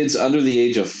with kids under the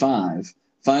age of 5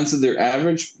 finds that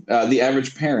the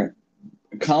average parent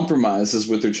compromises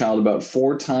with their child about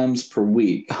 4 times per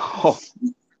week. Oh.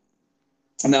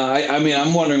 Now,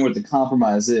 I'm wondering what the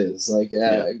compromise is. Like,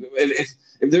 if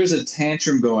there's a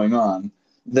tantrum going on,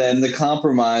 then the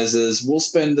compromise is we'll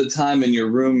spend the time in your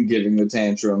room giving the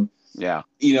tantrum. Yeah.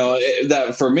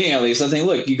 That for me, at least, I think,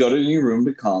 look, you go to your room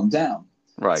to calm down.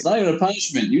 Right. It's not even a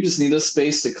punishment. You just need a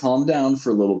space to calm down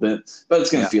for a little bit, but it's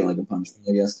going to feel like a punishment,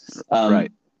 I guess.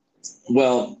 Right.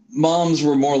 Well, moms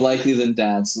were more likely than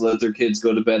dads to let their kids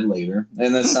go to bed later,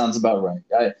 and that sounds about right.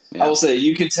 I will say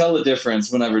you can tell the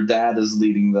difference whenever dad is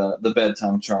leading the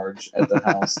bedtime charge at the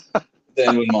house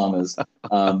than when mom is.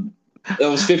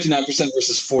 That was 59%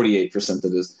 versus 48%.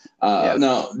 That is.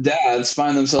 Now, dads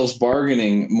find themselves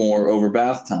bargaining more over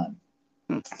bath time,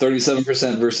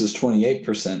 37% versus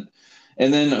 28%.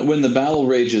 And then when the battle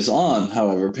rages on,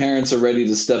 however, parents are ready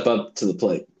to step up to the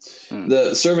plate.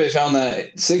 The survey found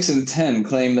that 6 in 10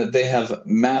 claim that they have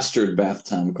mastered bath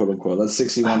time, quote unquote. That's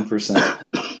 61%.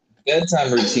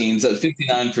 Bedtime routines at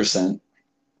 59%.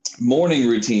 Morning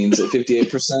routines at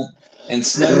 58%. And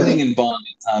snuggling and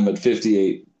bonding time at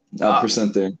 58%.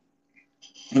 There.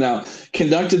 Now,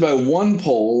 conducted by one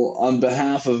poll on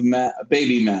behalf of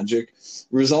Baby Magic,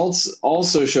 results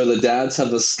also show that dads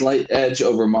have a slight edge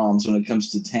over moms when it comes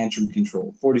to tantrum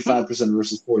control, 45%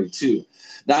 versus 42%.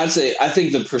 Now, I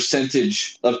think the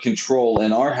percentage of control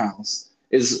in our house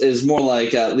is more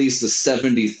like at least a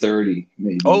 70-30,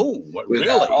 maybe. Oh, really?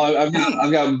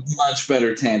 I've got much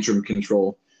better tantrum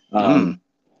control.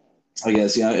 I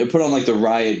guess, I put on like the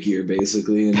riot gear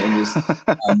basically, and just.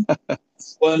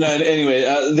 Anyway,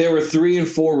 there were 3 and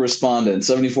 4 respondents,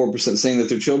 74%, saying that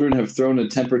their children have thrown a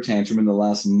temper tantrum in the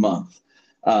last month.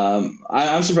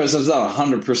 I'm surprised that's not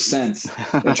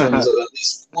 100% in terms of at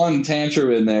least one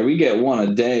tantrum in there. We get one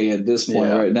a day at this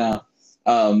point right now.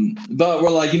 But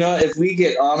we're like, if we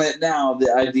get on it now,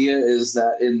 the idea is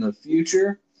that in the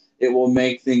future, it will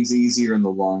make things easier in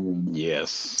the long run.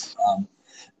 Yes.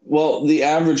 Well, the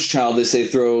average child, they say,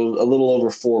 throw a little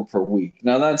over 4 per week.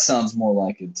 Now, that sounds more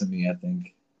like it to me, I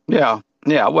think. Yeah.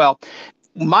 Well,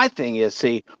 my thing is,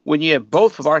 see, when you have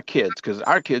both of our kids, because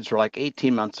our kids were like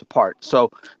 18 months apart.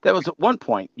 So that was at one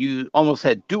point, you almost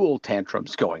had dual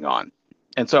tantrums going on.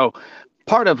 And so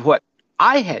part of what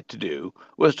I had to do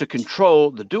was to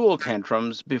control the dual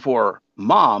tantrums before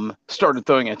mom started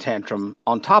throwing a tantrum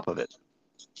on top of it.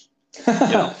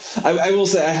 I will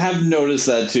say I have noticed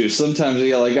that too. Sometimes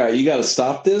you got all right, you got to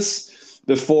stop this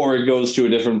before it goes to a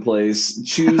different place.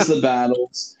 Choose the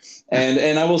battles,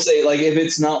 and I will say, like, if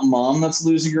it's not mom that's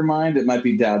losing her mind, it might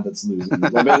be dad that's losing.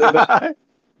 But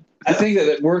I think that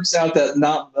it works out that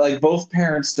not like both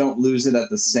parents don't lose it at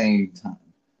the same time.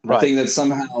 Right. I think that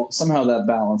somehow that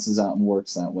balances out and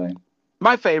works that way.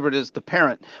 My favorite is the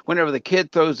parent whenever the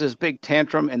kid throws this big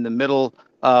tantrum in the middle.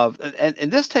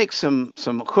 And this takes some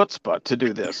chutzpah to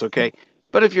do this, okay?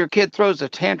 But if your kid throws a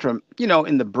tantrum,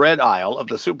 in the bread aisle of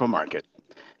the supermarket,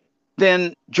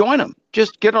 then join them.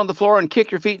 Just get on the floor and kick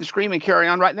your feet and scream and carry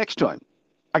on right next to him.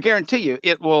 I guarantee you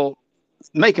it will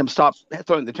make him stop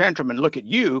throwing the tantrum and look at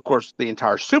you. Of course, the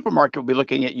entire supermarket will be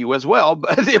looking at you as well,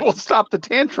 but it will stop the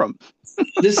tantrum.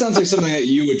 This sounds like something that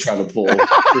you would try to pull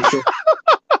for sure.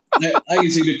 I can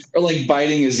see it, or like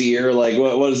biting his ear. Like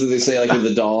what is it they say? Like with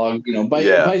the dog, bite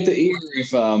the ear if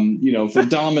for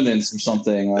dominance or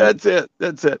something. That's it.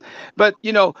 That's it. But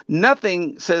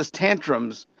nothing says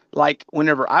tantrums like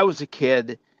whenever I was a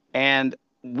kid and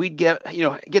we'd get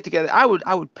together. I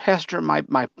would pester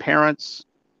my parents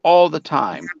all the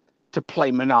time to play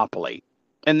Monopoly,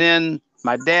 and then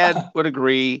my dad would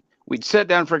agree. We'd sit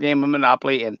down for a game of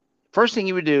Monopoly, and first thing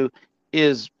he would do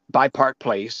is buy Park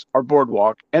Place or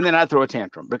Boardwalk, and then I'd throw a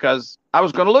tantrum because I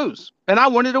was going to lose and I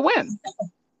wanted to win.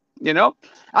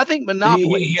 I think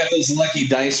Monopoly. He got those lucky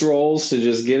dice rolls to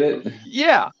just get it.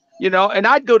 Yeah, and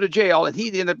I'd go to jail and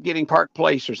he'd end up getting Park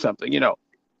Place or something.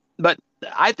 But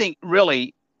I think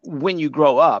really when you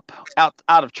grow up out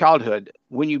of childhood,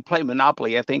 when you play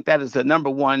Monopoly, I think that is the number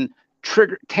one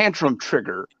tantrum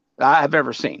trigger I've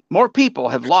ever seen. More people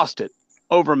have lost it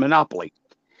over Monopoly.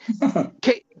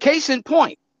 Case in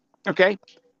point. Okay,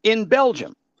 in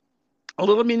Belgium, a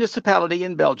little municipality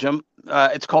in Belgium,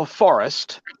 it's called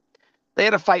Forest. They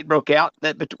had a fight broke out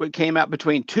that came out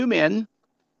between two men.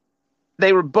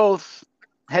 They were both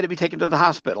had to be taken to the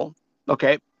hospital.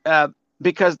 Okay,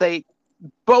 because they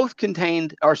both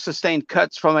contained or sustained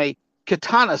cuts from a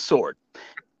katana sword.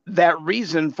 That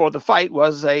reason for the fight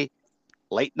was a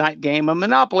late night game of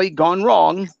Monopoly gone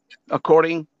wrong,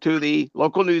 according to the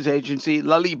local news agency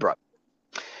La Libra.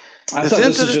 I thought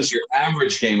this was just your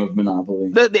average game of Monopoly.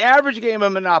 The average game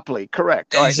of Monopoly,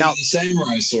 correct. All right, now the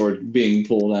samurai sword being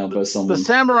pulled out by someone. The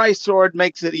samurai sword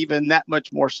makes it even that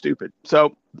much more stupid.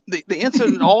 So the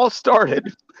incident all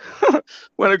started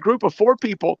when a group of 4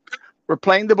 people were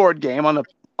playing the board game on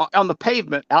the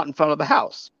pavement out in front of the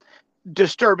house,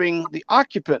 disturbing the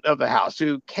occupant of the house,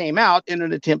 who came out in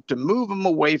an attempt to move him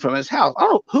away from his house. I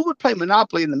don't know who would play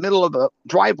Monopoly in the middle of the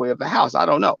driveway of the house. I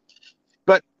don't know.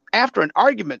 But after an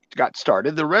argument got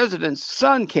started, the resident's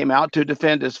son came out to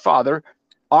defend his father,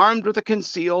 armed with a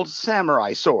concealed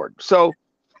samurai sword. So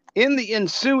in the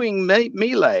ensuing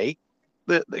melee,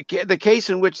 the case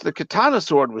in which the katana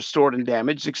sword was stored and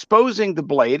damaged, exposing the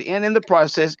blade and in the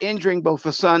process injuring both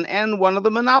the son and one of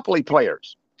the Monopoly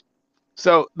players.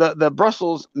 So the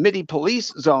Brussels Midi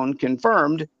police zone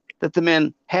confirmed that the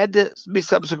men had to be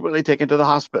subsequently taken to the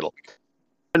hospital.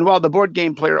 And while the board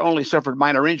game player only suffered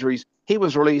minor injuries, he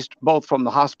was released both from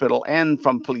the hospital and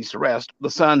from police arrest. The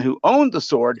son who owned the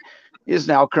sword is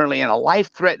now currently in a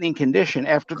life-threatening condition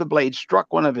after the blade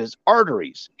struck one of his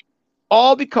arteries,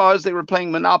 all because they were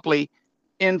playing Monopoly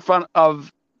in front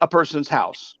of a person's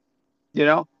house.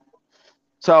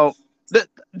 So let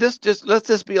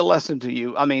this be a lesson to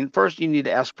you. I mean, first you need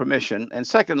to ask permission, and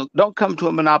second, don't come to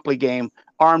a Monopoly game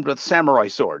armed with samurai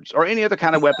swords or any other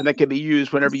kind of weapon that can be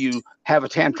used whenever you have a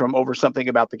tantrum over something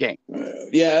about the game.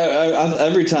 Yeah,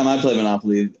 every time I play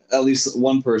Monopoly, at least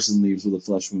one person leaves with a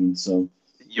flesh wound. So,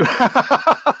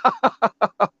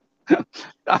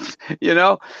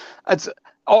 it's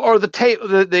or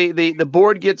the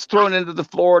board gets thrown into the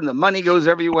floor and the money goes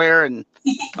everywhere and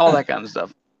all that kind of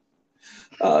stuff.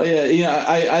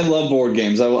 I love board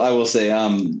games. I will say,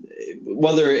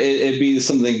 whether it be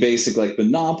something basic like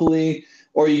Monopoly,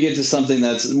 or you get to something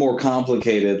that's more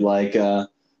complicated, like, well,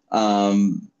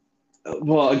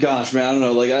 gosh, man, I don't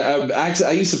know. Like,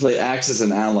 I used to play Axis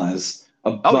and Allies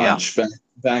a bunch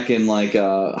back in like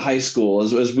high school.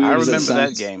 As weird I as remember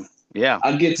sounds, that game. Yeah,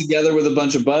 I'd get together with a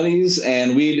bunch of buddies,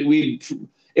 and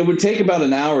it would take about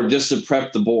an hour just to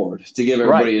prep the board to give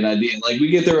everybody an idea. Like, we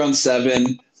get there around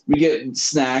 7. We get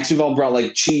snacks. We've all brought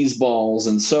like cheese balls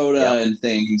and soda and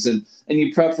things, and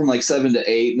you prep from like 7 to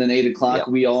 8, and then 8 o'clock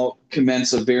we all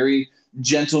commence a very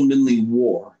gentlemanly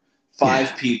war.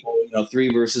 5 people, 3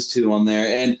 versus 2 on there,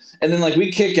 and then like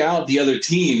we kick out the other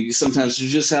team sometimes to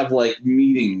just have like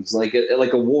meetings, like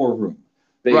a war room,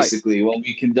 basically, while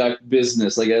we conduct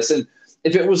business, I guess. And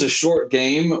if it was a short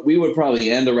game, we would probably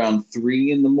end around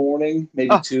 3 in the morning,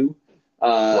 maybe 2.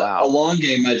 A long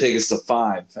game might take us to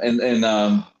 5, and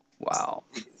wow.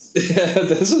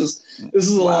 this is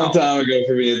a long time ago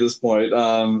for me at this point.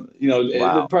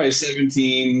 Probably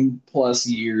 17 plus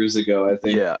years ago, I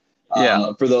think.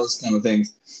 For those kind of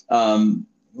things.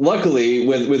 Luckily,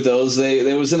 with those,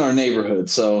 they was in our neighborhood,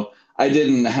 so I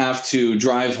didn't have to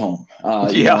drive home.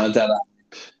 At that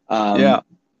hour.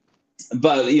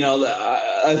 But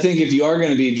I think if you are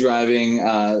going to be driving,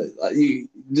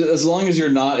 as long as you're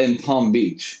not in Palm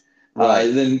Beach,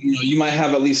 then you might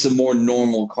have at least a more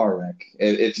normal car wreck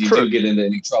if you do get into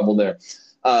any trouble there.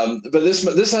 But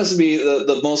this has to be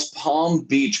the most Palm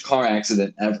Beach car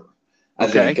accident ever, I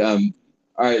think.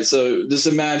 All right, so just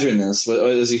imagine this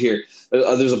as you hear.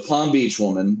 There's a Palm Beach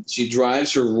woman. She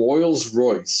drives her Rolls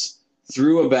Royce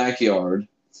through a backyard,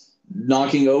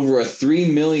 knocking over a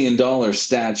 $3 million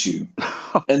statue,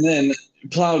 and then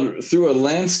plowed through a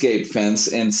landscape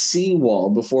fence and seawall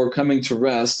before coming to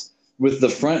rest with the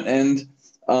front end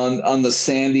on the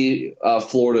sandy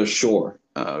Florida shore.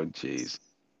 Oh, jeez.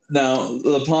 Now,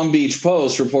 the Palm Beach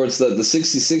Post reports that the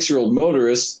 66-year-old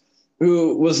motorist,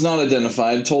 who was not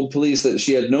identified, told police that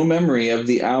she had no memory of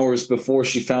the hours before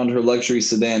she found her luxury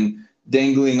sedan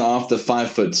dangling off the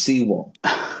 5-foot seawall.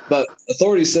 But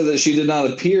authorities said that she did not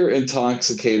appear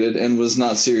intoxicated and was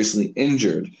not seriously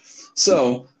injured.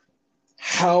 So,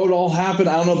 how it all happened,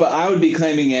 I don't know, but I would be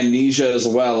claiming amnesia as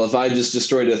well if I just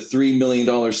destroyed a $3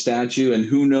 million statue and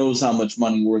who knows how much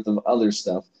money worth of other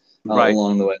stuff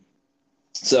along the way.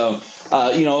 So,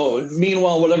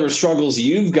 meanwhile, whatever struggles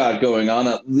you've got going on,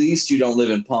 at least you don't live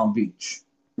in Palm Beach.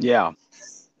 Yeah.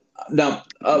 Now,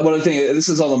 what I think, this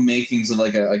is all the makings of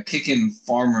like a kickin'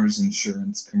 farmer's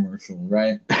insurance commercial,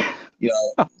 right?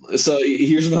 So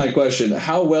here's my question: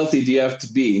 how wealthy do you have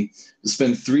to be to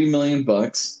spend $3 million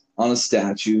on a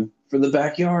statue for the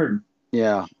backyard?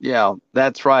 Yeah,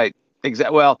 that's right.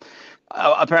 Exactly. Well,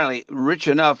 apparently rich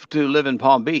enough to live in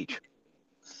Palm Beach.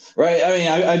 Right. I mean,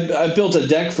 I built a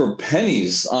deck for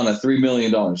pennies on a $3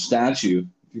 million statue.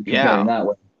 If you're comparing that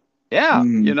way. Yeah,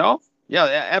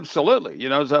 Yeah, absolutely.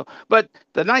 So, but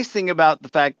the nice thing about the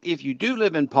fact, if you do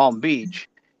live in Palm Beach,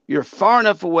 you're far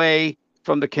enough away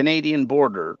from the Canadian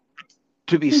border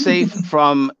to be safe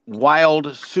from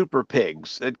wild super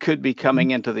pigs that could be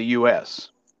coming into the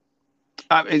U.S.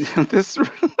 I mean,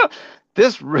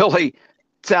 this really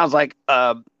sounds like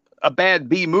a bad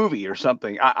B movie or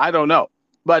something. I don't know,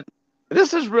 but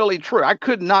this is really true. I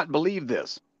could not believe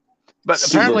this, but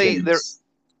apparently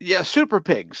they're super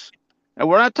pigs. And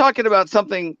we're not talking about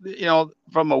something,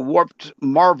 from a warped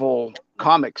Marvel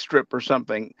comic strip or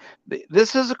something.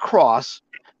 This is a cross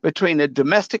between a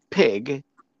domestic pig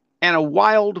and a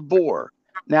wild boar.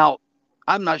 Now,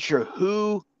 I'm not sure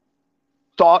who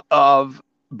thought of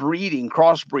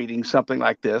crossbreeding something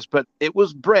like this, but it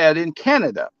was bred in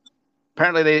Canada.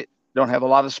 Apparently, they don't have a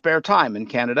lot of spare time in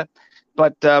Canada,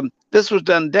 but this was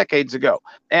done decades ago.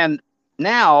 And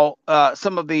now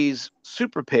some of these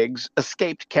super pigs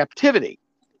escaped captivity,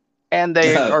 and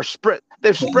they are spread.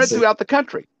 They've spread throughout the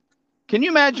country. Can you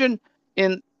imagine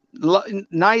in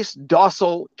nice,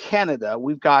 docile Canada,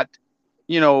 we've got,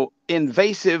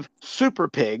 invasive super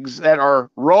pigs that are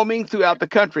roaming throughout the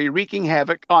country, wreaking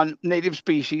havoc on native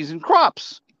species and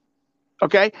crops.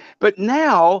 Okay, but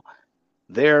now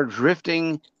they're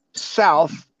drifting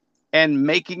south and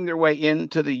making their way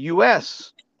into the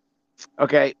U.S.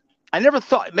 Okay. I never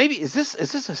thought, maybe is this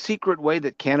a secret way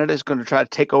that Canada is going to try to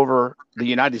take over the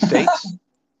United States?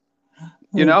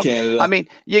 Canada. I mean,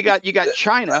 you got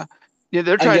China.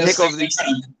 They're trying to take over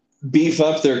the beef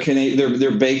up their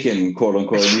their bacon, quote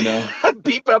unquote.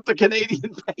 Beef up the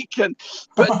Canadian bacon.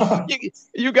 But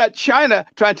you got China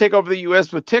trying to take over the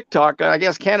U.S. with TikTok. I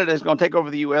guess Canada is going to take over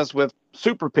the U.S. with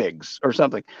super pigs or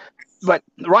something. But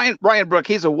Ryan Brook,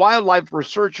 he's a wildlife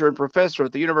researcher and professor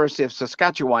at the University of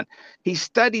Saskatchewan. He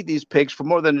studied these pigs for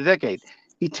more than a decade.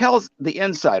 He tells the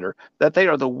Insider that they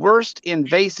are the worst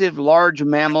invasive large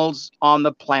mammals on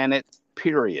the planet,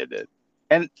 period.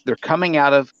 And they're coming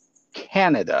out of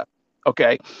Canada.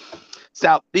 Okay.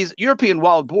 So these European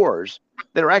wild boars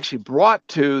that are actually brought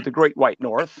to the Great White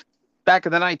North back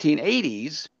in the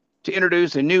 1980s to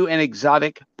introduce a new and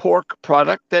exotic pork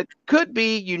product that could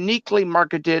be uniquely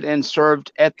marketed and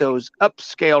served at those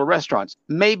upscale restaurants,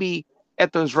 maybe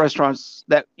at those restaurants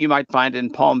that you might find in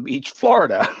Palm Beach,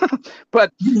 Florida.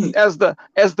 But as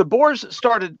the boars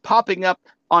started popping up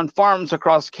on farms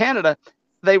across Canada,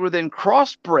 they were then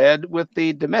crossbred with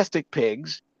the domestic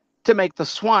pigs to make the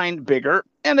swine bigger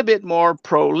and a bit more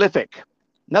prolific.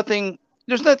 There's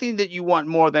nothing that you want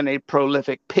more than a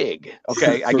prolific pig.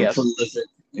 Okay, I guess. Prolific.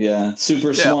 Yeah,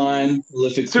 swine,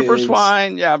 prolific super pigs.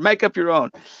 swine. Yeah, make up your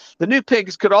own. The new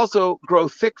pigs could also grow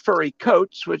thick, furry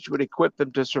coats, which would equip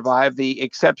them to survive the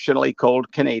exceptionally cold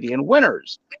Canadian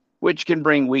winters, which can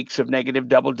bring weeks of negative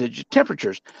double-digit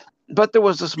temperatures. But there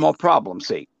was a small problem.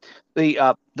 See,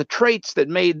 the traits that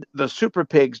made the super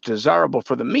pigs desirable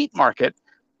for the meat market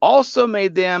also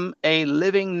made them a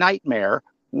living nightmare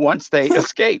once they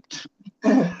escaped.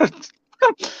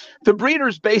 The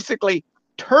breeders basically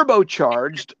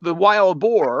turbocharged the wild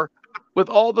boar with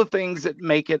all the things that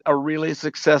make it a really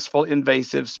successful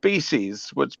invasive species,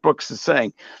 what Brooks is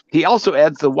saying. He also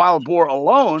adds the wild boar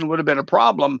alone would have been a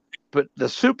problem, but the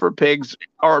super pigs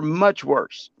are much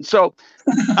worse. So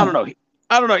I don't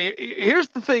know. Here's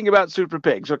the thing about super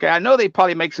pigs. Okay, I know they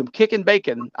probably make some kicking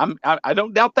bacon. I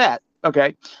don't doubt that.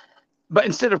 Okay, But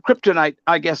instead of kryptonite,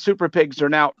 I guess super pigs are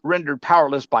now rendered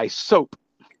powerless by soap.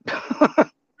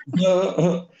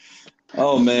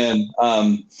 Oh man.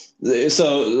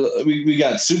 So we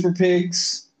got super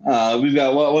pigs. We've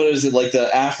got what is it, like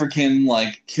the African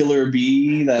like killer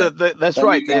bee That's that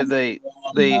right.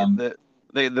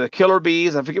 The killer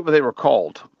bees. I forget what they were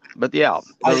called, but yeah,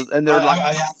 I'm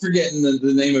forgetting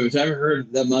the name of it. I haven't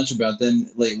heard that much about them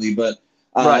lately, but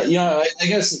right. I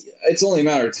guess it's only a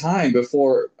matter of time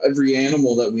before every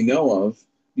animal that we know of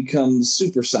becomes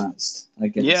supersized, I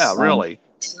guess. Yeah, really.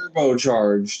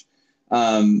 Turbocharged.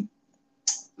 Can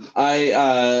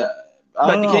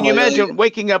you imagine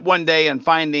waking up one day and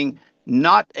finding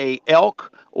not a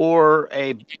elk or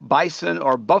a bison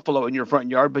or buffalo in your front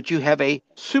yard, but you have a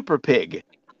super pig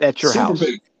at your house?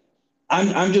 Pig.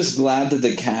 I'm just glad that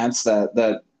the cats that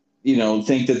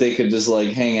think that they could just like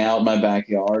hang out in my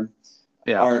backyard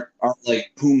aren't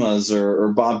like pumas or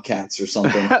bobcats or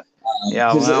something.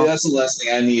 Because that's the last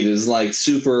thing I need is like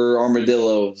super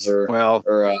armadillos or.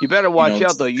 You better watch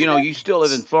out though. You still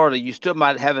live in Florida. You still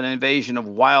might have an invasion of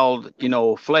wild,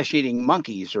 flesh-eating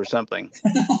monkeys or something.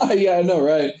 Yeah, I know,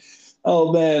 right?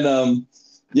 Oh man,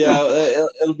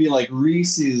 it'll be like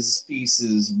Reese's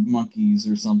Feces monkeys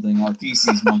or something, or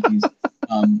feces monkeys.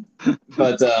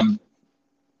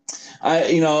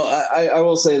 I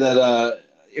will say that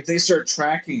if they start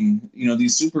tracking,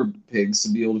 these super pigs to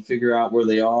be able to figure out where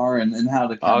they are and how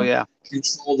to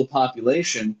control the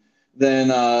population,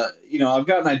 then I've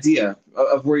got an idea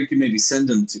of where you can maybe send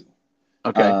them to.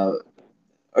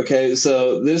 Okay.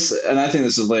 So this, and I think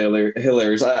this is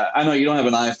hilarious. I know you don't have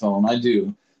an iPhone. I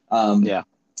do. The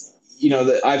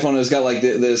iPhone has got like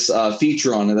this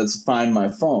feature on it that's Find My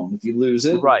Phone. If you lose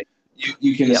it, right,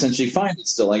 you can essentially find it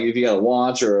still. Like if you got a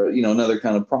watch or another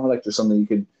kind of product or something, you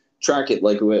could track it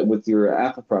like with your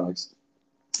Apple products.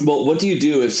 Well, what do you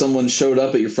do if someone showed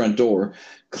up at your front door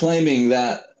claiming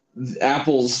that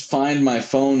Apple's Find My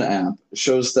Phone app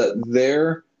shows that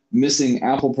their missing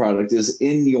Apple product is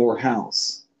in your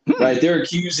house? Right? They're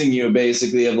accusing you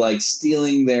basically of like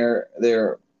stealing their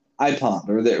iPod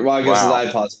or their, well, I guess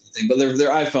it's iPod's the thing, but their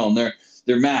iPhone, their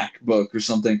MacBook or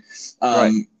something.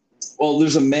 Well,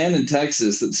 there's a man in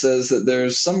Texas that says that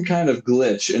there's some kind of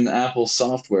glitch in Apple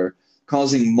software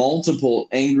causing multiple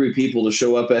angry people to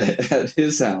show up at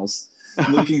his house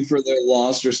looking for their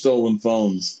lost or stolen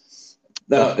phones.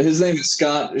 Now, his name is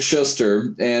Scott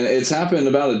Schuster, and it's happened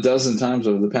about a dozen times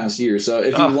over the past year. So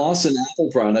if you lost an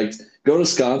Apple product, go to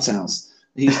Scott's house.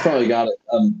 He's probably got it.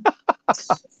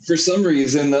 For some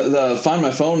reason, the Find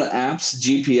My Phone app's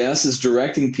GPS is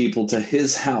directing people to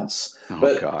his house.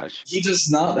 He does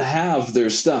not have their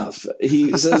stuff.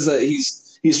 He says that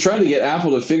he's trying to get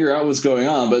Apple to figure out what's going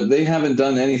on, but they haven't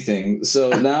done anything. So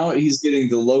now he's getting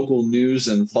the local news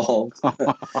involved.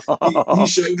 He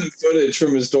showed them footage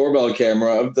from his doorbell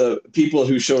camera of the people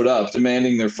who showed up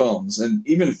demanding their phones and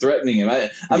even threatening him.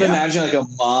 I'm imagining like a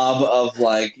mob of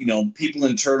like, people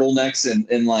in turtlenecks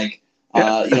and like,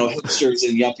 hipsters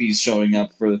and yuppies showing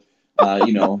up for,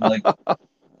 but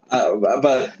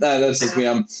that's just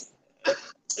me.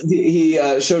 He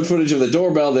showed footage of the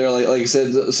doorbell there, like I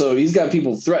said. So he's got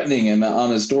people threatening him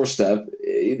on his doorstep,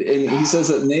 and he says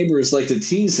that neighbors like to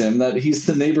tease him that he's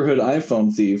the neighborhood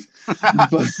iPhone thief.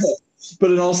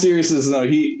 But in all seriousness, no,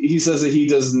 he says that he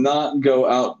does not go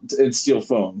out and steal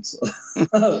phones.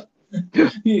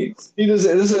 He does.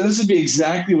 This would be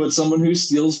exactly what someone who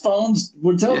steals phones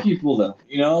would tell people, though.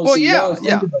 Well, so you gotta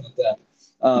think about that.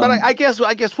 But I guess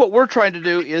what we're trying to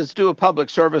do is do a public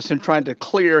service and trying to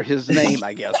clear his name,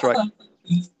 I guess, right?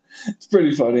 It's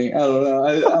pretty funny. I don't know.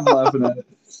 I'm laughing at it.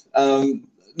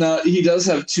 Now, he does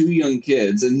have 2 young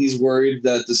kids, and he's worried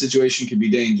that the situation could be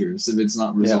dangerous if it's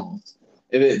not resolved.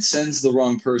 If it sends the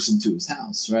wrong person to his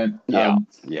house, right?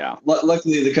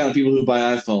 Luckily, the kind of people who buy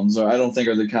iPhones I don't think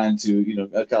are the kind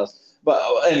to cause. But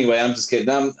anyway, I'm just kidding.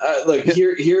 Look,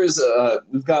 here's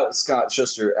we've got Scott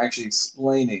Schuster actually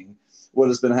explaining what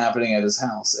has been happening at his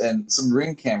house and some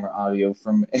Ring camera audio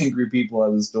from angry people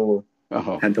at his door.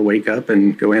 Had to wake up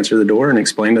and go answer the door and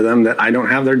explain to them that I don't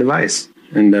have their device.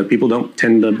 And people don't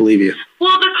tend to believe you.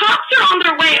 Well, the cops are on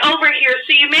their way over here,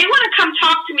 so you may want to come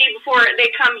talk to me before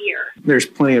they come here. There's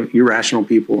plenty of irrational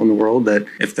people in the world that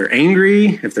if they're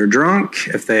angry, if they're drunk,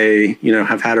 if they,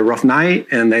 have had a rough night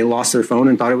and they lost their phone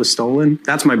and thought it was stolen,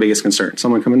 that's my biggest concern.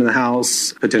 Someone come into the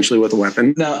house, potentially with a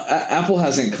weapon. Now, Apple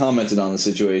hasn't commented on the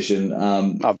situation.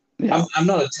 I'm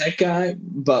not a tech guy,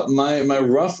 but my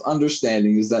rough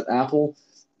understanding is that Apple,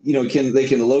 they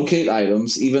can locate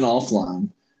items even offline,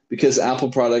 because Apple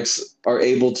products are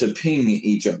able to ping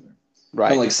each other, right?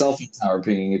 Kind of like cell phone tower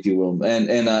pinging, if you will. And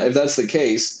if that's the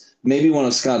case, maybe one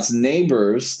of Scott's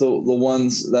neighbors, the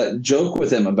ones that joke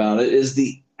with him about it, is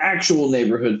the actual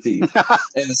neighborhood thief.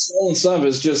 And the stolen stuff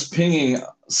is just pinging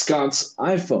Scott's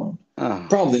iPhone.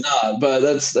 Probably not, but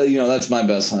that's that's my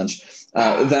best hunch.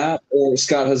 That or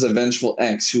Scott has a vengeful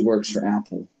ex who works for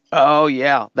Apple. Oh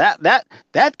yeah, that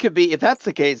could be, if that's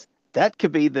the case, that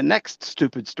could be the next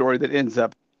stupid story that ends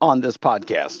up on this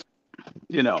podcast.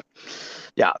 Yeah.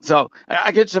 So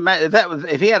I could just imagine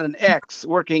if he had an ex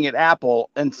working at Apple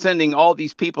and sending all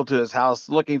these people to his house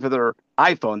looking for their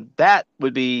iPhone, that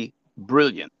would be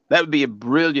brilliant. That would be a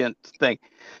brilliant thing,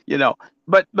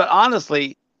 But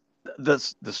honestly, the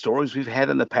stories we've had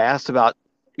in the past about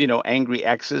angry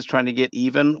exes trying to get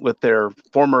even with their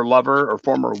former lover or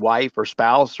former wife or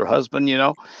spouse or husband,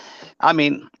 I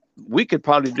mean, we could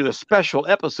probably do a special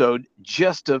episode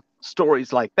just of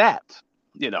stories like that,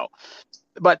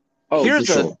 But here's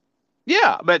sure.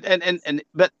 but and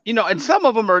some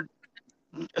of them are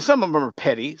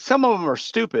petty, some of them are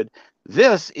stupid.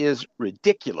 This is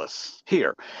ridiculous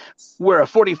here, where a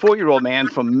 44-year-old man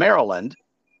from Maryland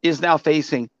is now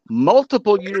facing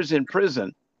multiple years in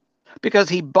prison because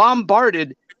he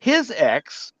bombarded his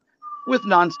ex with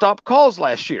nonstop calls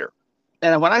last year.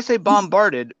 And when I say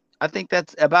bombarded, I think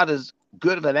that's about as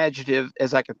good of an adjective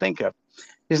as I could think of.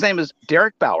 His name is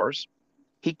Derek Bowers.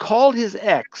 He called his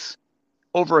ex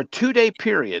over a 2-day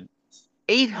period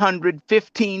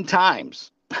 815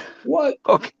 times. What?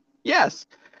 Okay. Yes.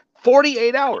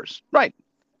 48 hours. Right.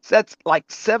 So that's like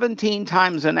 17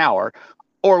 times an hour,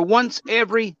 or once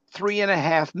every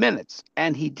 3.5 minutes.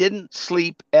 And he didn't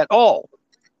sleep at all.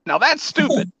 Now that's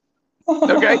stupid.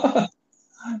 Okay.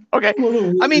 Okay.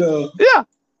 I mean, yeah,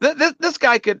 this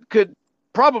guy could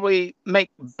probably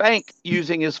make bank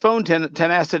using his phone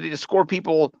tenacity to score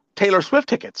people Taylor Swift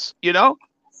tickets. I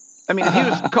mean, if he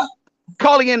was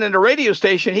calling in at a radio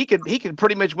station, he could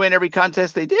pretty much win every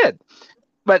contest they did.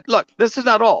 But look, this is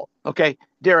not all. Okay.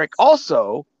 Derek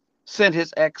also sent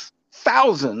his ex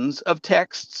thousands of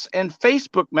texts and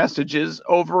Facebook messages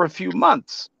over a few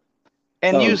months,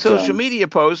 and used social media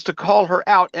posts to call her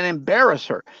out and embarrass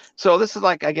her. So this is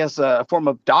like, I guess, a form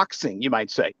of doxing, you might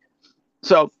say.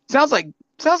 So sounds like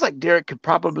Derek could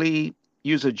probably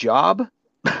use a job,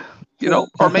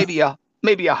 or maybe a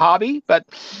hobby. But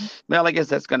well, I guess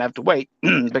that's going to have to wait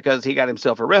because he got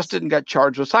himself arrested and got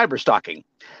charged with cyber stalking,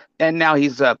 and now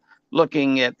he's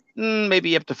looking at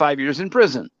maybe up to 5 years in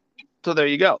prison. So there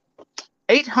you go.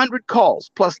 800 calls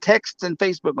plus texts and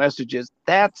Facebook messages.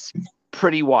 That's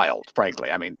pretty wild, frankly.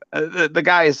 I mean, the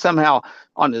guy is somehow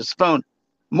on his phone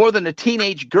more than a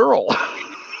teenage girl.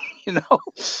 He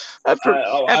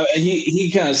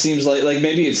kind of seems like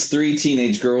maybe it's 3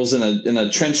 teenage girls in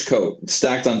a trench coat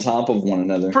stacked on top of one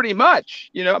another. Pretty much,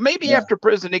 maybe after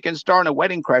prison he can star in a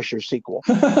Wedding Crashers sequel.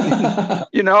 He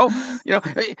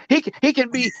can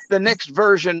be the next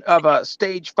version of a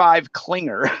stage 5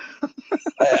 clinger.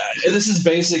 This is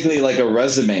basically like a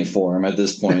resume for him at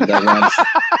this point.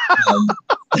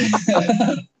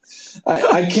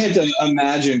 I can't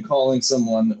imagine calling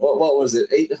someone. What was it?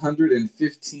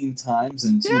 815 times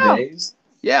in 2 days.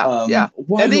 Yeah.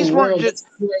 And these weren't just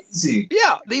crazy.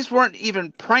 Yeah, these weren't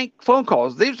even prank phone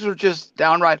calls. These were just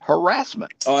downright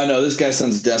harassment. Oh, I know. This guy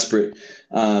sounds desperate.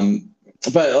 But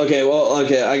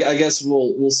okay. I guess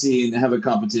we'll see and have a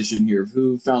competition here of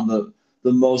who found the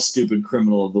most stupid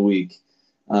criminal of the week.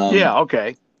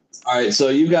 Okay. All right. So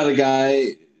you got a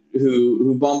guy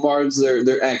who bombards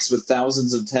their ex with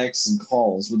thousands of texts and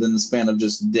calls within the span of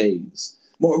just days.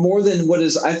 More than what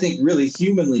is, I think, really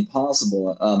humanly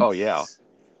possible.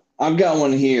 I've got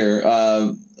one here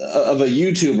of a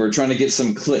YouTuber trying to get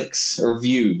some clicks or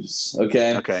views.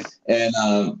 Okay. And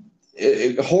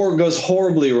it goes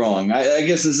horribly wrong. I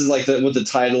guess this is like what the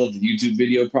title of the YouTube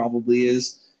video probably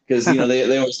is, because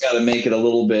they always got to make it a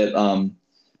little bit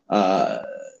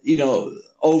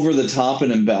over the top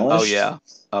and embellished.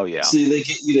 Oh yeah. So they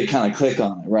get you to kind of click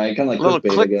on it, right? Kind of like a little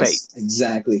clickbait, I guess.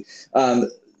 Exactly.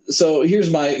 So here's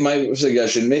my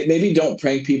suggestion. Maybe don't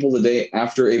prank people the day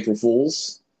after April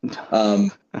Fool's.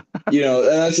 And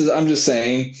I'm just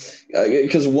saying,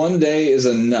 because one day is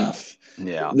enough.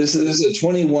 Yeah. This is a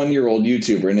 21-year-old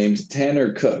YouTuber named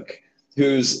Tanner Cook,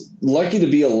 who's lucky to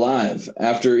be alive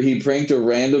after he pranked a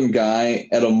random guy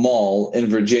at a mall in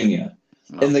Virginia,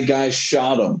 and the guy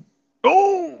shot him.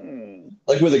 Oh.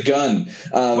 Like with a gun.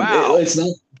 Wow. It's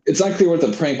not clear what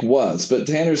the prank was, but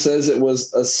Tanner says it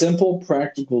was a simple,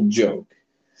 practical joke.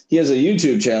 He has a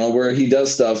YouTube channel where he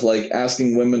does stuff like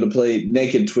asking women to play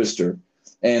Naked Twister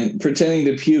and pretending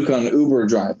to puke on Uber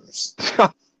drivers.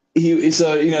 So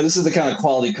this is the kind of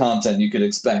quality content you could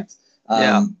expect.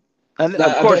 And I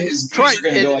of bet course, his Troy. views are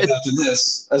going to go up after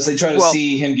this as they try to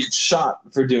see him get shot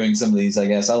for doing some of these. I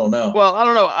guess I don't know. Well, I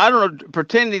don't know. I don't know.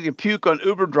 Pretending to puke on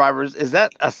Uber drivers, is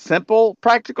that a simple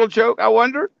practical joke? I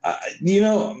wonder.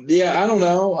 Yeah, I don't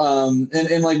know.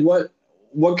 And like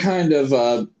what kind of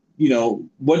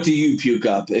what do you puke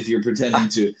up if you're pretending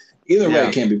to? Either way,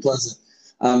 it can't be pleasant.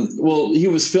 Well, he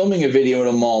was filming a video at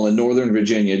a mall in Northern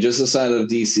Virginia, just outside of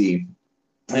D.C.,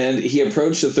 and he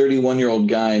approached a 31-year-old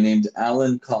guy named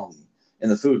Alan Colley in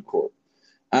the food court.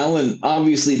 Alan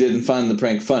obviously didn't find the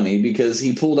prank funny because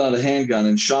he pulled out a handgun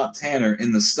and shot Tanner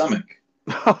in the stomach.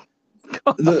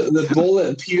 The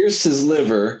bullet pierced his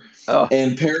liver,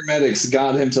 and paramedics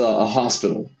got him to a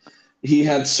hospital. He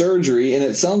had surgery, and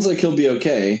it sounds like he'll be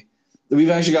okay. We've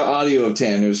actually got audio of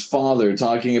Tanner's father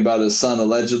talking about his son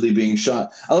allegedly being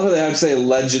shot. I love how they have to say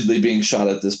allegedly being shot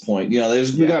at this point. We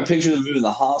got pictures of him in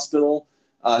the hospital.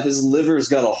 His liver's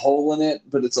got a hole in it,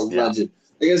 but it's alleged. Yeah.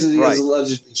 I guess he was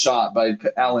allegedly shot by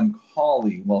Alan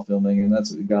Colley while filming, and that's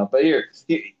what we got. But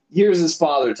here's his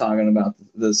father talking about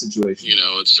the situation.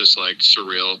 It's just like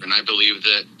surreal. And I believe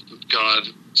that God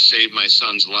saved my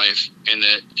son's life and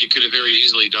that he could have very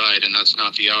easily died, and that's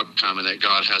not the outcome, and that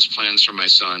God has plans for my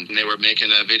son. And they were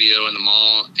making a video in the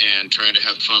mall and trying to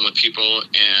have fun with people,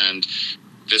 and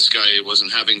this guy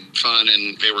wasn't having fun,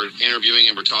 and they were interviewing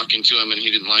him or talking to him, and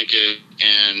he didn't like it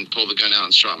and pulled the gun out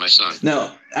and shot my son.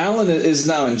 Now, Alan is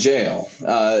now in jail.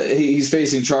 He's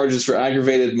facing charges for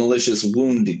aggravated malicious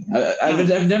wounding.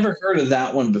 I've never heard of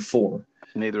that one before.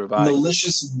 Neither have I.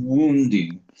 Malicious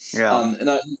wounding.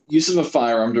 Yeah. Use of a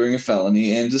firearm during a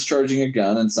felony and discharging a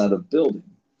gun inside a building.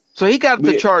 So he got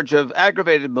the charge of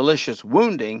aggravated malicious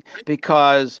wounding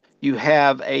because you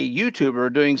have a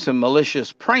YouTuber doing some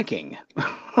malicious pranking.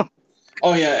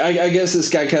 Oh, yeah. I guess this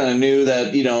guy kind of knew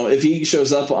that, if he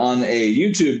shows up on a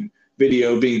YouTube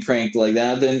video being pranked like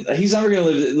that, then he's never going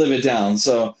to live it down.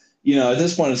 So, at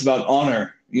this point, it's about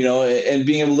honor, and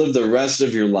being able to live the rest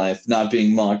of your life, not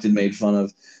being mocked and made fun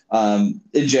of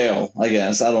in jail, I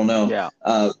guess. I don't know. Yeah.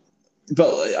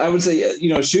 But I would say,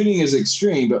 shooting is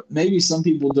extreme, but maybe some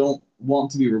people don't want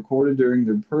to be recorded during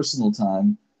their personal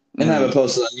time and have it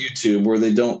posted on YouTube where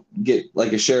they don't get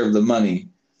like a share of the money.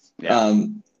 Yeah.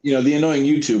 The annoying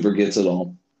YouTuber gets it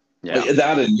all. Yeah.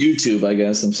 That and YouTube, I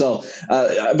guess, himself.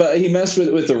 But he messed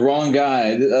with the wrong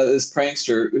guy, this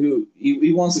prankster who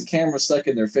he wants a camera stuck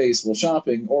in their face while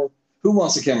shopping, or who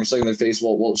wants a camera stuck in their face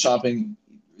while shopping,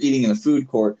 eating in a food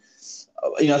court.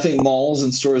 I think malls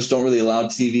and stores don't really allow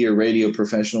TV or radio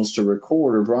professionals to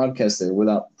record or broadcast there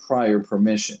without prior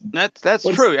permission. That's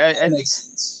true. That makes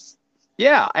sense.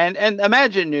 Yeah, and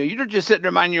imagine you're just sitting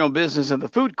there minding your own business in the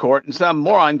food court, and some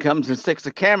moron comes and sticks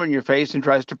a camera in your face and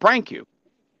tries to prank you.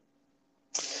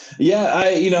 Yeah,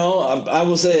 I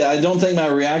will say I don't think my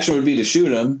reaction would be to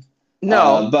shoot him.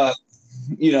 No, but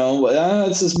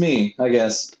it's just me, I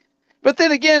guess. But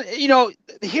then again,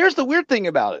 here's the weird thing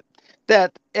about it.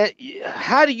 That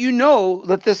how do you know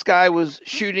that this guy was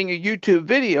shooting a YouTube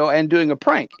video and doing a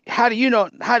prank? How do you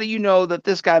know that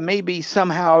this guy may be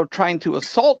somehow trying to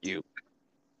assault you?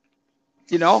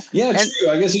 Yeah, true.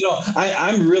 I guess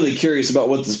I'm really curious about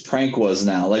what this prank was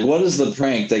now. Like, what is the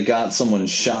prank that got someone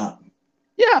shot?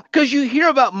 Yeah, because you hear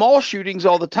about mall shootings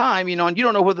all the time, and you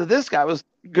don't know whether this guy was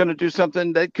going to do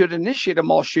something that could initiate a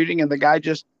mall shooting, and the guy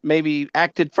just maybe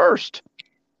acted first.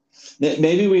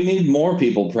 Maybe we need more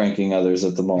people pranking others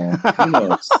at the mall. Who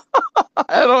knows?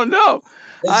 I don't know.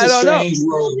 It's a strange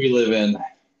world we live in.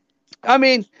 I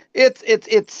mean,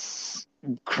 it's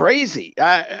crazy.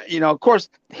 Of course,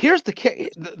 here's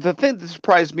the thing that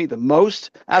surprised me the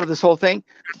most out of this whole thing.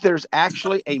 There's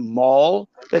actually a mall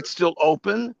that's still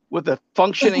open with a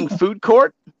functioning food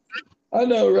court. I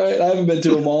know, right? I haven't been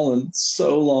to a mall in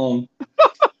so long.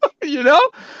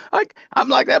 I'm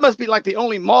like, that must be like the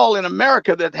only mall in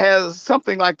America that has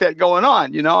something like that going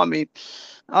on. I mean,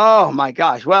 oh my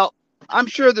gosh. Well, I'm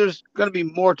sure there's going to be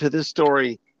more to this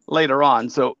story later on.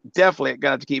 So definitely going to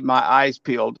have to keep my eyes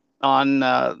peeled on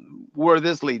where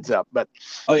this leads up. But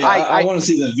I want to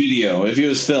see the video. If he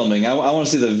was filming, I want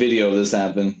to see the video of this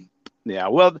happen. Yeah,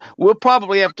 well, we'll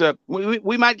probably have to.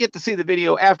 We might get to see the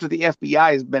video after the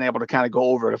FBI has been able to kind of go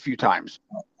over it a few times.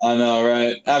 I know,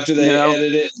 right? After they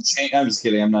edit it. I'm just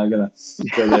kidding. I'm not gonna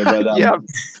go there, but yeah,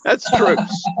 that's true.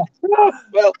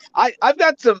 Well, I've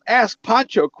got some Ask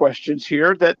Pancho questions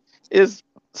here that is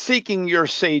seeking your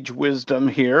sage wisdom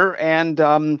here,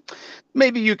 and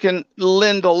maybe you can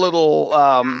lend a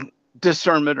little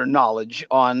discernment or knowledge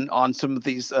on some of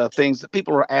these things that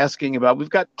people are asking about.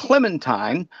 We've got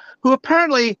Clementine, who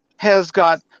apparently has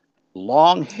got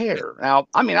long hair. Now,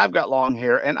 I mean, I've got long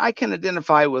hair, and I can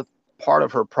identify with part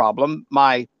of her problem.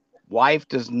 My wife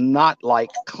does not like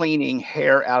cleaning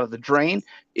hair out of the drain.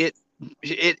 It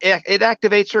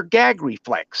activates her gag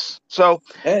reflex. So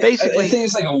basically, I think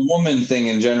it's like a woman thing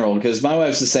in general because my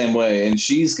wife's the same way, and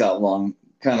she's got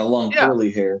kind of long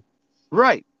curly hair.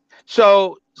 Right.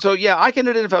 So yeah, I can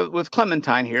identify with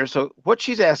Clementine here. So what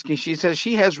she's asking, she says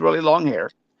she has really long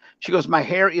hair. She goes, my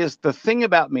hair is the thing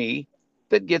about me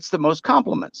that gets the most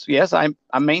compliments. Yes, I'm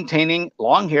maintaining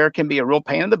long hair can be a real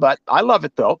pain in the butt. I love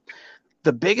it though.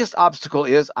 The biggest obstacle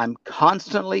is I'm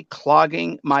constantly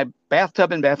clogging my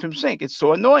bathtub and bathroom sink. It's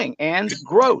so annoying and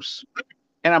gross.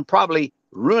 And I'm probably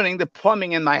ruining the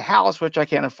plumbing in my house, which I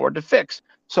can't afford to fix.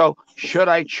 So should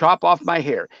I chop off my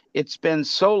hair? It's been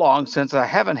so long since I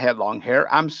haven't had long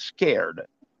hair. I'm scared.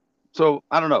 So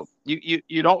I don't know.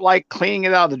 You don't like cleaning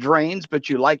it out of the drains, but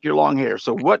you like your long hair.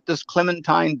 So what does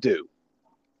Clementine do?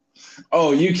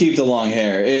 Oh, you keep the long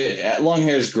hair. Long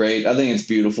hair is great. I think it's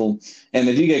beautiful. And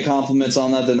if you get compliments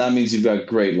on that, then that means you've got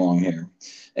great long hair.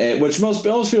 Which most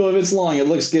people, if it's long, it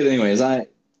looks good anyways. I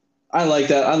like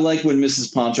that. I like when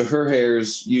Mrs. Pancho, her hair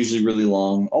is usually really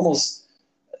long, almost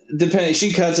depending.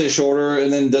 She cuts it shorter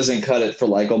and then doesn't cut it for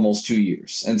like almost 2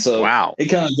 years. And so it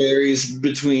kind of varies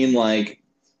between like,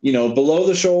 below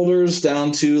the shoulders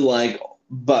down to like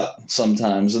butt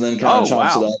sometimes, and then kind of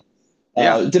chops it up.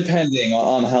 Depending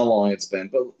on how long it's been.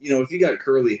 But, if you got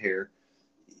curly hair,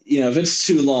 if it's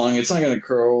too long, it's not going to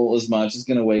curl as much. It's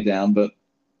going to weigh down. But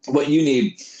what you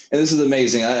need, and this is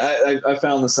amazing. I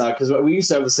found this out because we used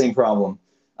to have the same problem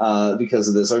because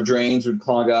of this. Our drains would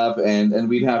clog up and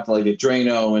we'd have to like get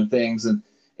Drano and things. And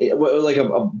like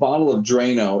a bottle of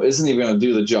Drano isn't even going to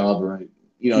do the job right,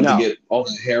 to get all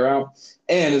the hair out.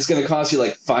 And it's going to cost you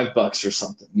like $5 or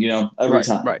something, every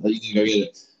time that you can go get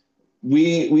it.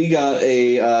 We got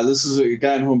this is a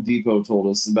guy in Home Depot told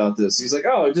us about this. He's like,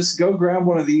 oh, just go grab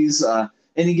one of these. And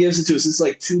he gives it to us. It's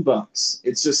like $2.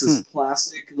 It's just this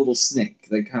plastic little snake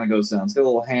that kind of goes down. It's got a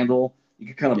little handle. You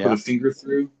can kind of put a finger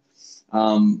through,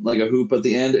 like a hoop at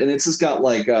the end. And it's just got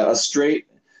like a straight,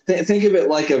 think of it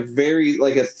like a very,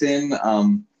 like a thin,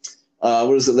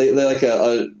 what is it? They like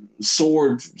a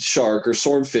sword shark or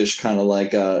swordfish kind of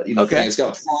like, thing. It's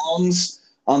got prongs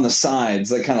on the sides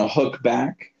that kind of hook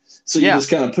back. So you just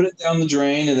kind of put it down the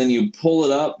drain and then you pull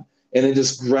it up and it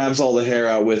just grabs all the hair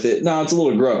out with it. No, it's a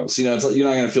little gross. You're not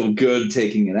going to feel good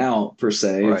taking it out per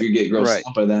se if you get grossed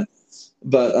out by that.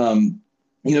 But,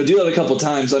 do that a couple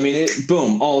times. I mean,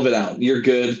 boom, all of it out. You're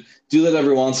good. Do that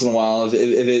every once in a while. If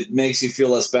it makes you feel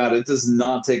less bad, it does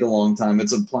not take a long time.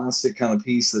 It's a plastic kind of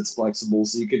piece that's flexible.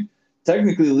 So you could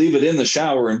technically leave it in the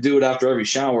shower and do it after every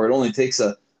shower. It only takes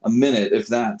a minute, if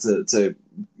that, to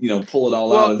pull it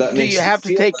all out. That do you have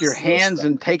to take your hands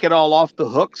and take it all off the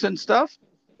hooks and stuff?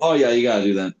 Oh yeah, you gotta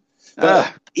do that.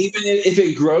 But even if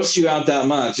it grossed you out that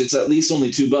much, it's at least only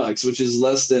 $2, which is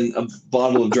less than a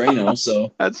bottle of Drano.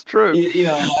 So that's true.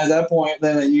 At that point,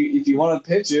 then if you want to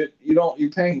pitch it,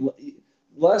 you're paying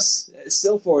less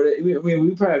still for it. We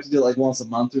probably have to do it like once a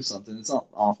month or something. It's not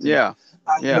often. Yeah.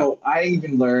 I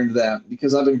even learned that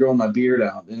because I've been growing my beard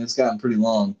out and it's gotten pretty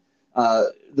long.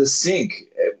 The sink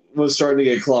was starting to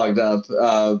get clogged up.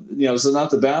 So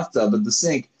not the bathtub, but the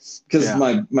sink, because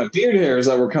my beard hairs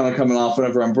that were kind of coming off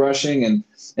whenever I'm brushing and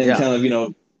kind of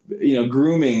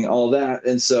grooming all that,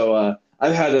 and so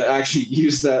I've had to actually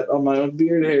use that on my own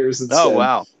beard hairs instead. Oh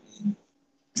wow!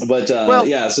 But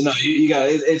so no, you got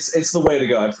it. It's the way to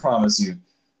go. I promise you.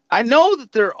 I know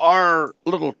that there are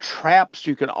little traps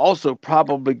you can also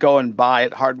probably go and buy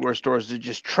at hardware stores to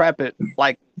just trap it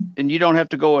and you don't have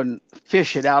to go and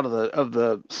fish it out of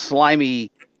the slimy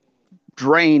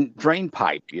drain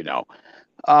pipe,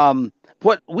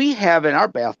 What we have in our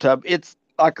bathtub, it's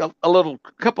like a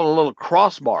couple of little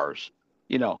crossbars,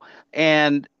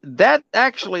 and that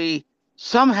actually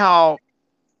somehow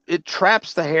it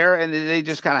traps the hair and they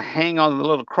just kind of hang on the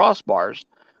little crossbars.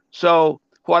 So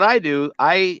what I do,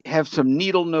 I have some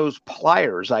needle nose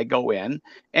pliers. I go in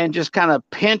and just kind of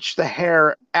pinch the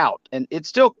hair out, and it's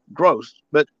still gross,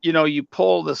 but you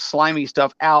pull the slimy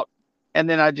stuff out, and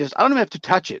then I don't even have to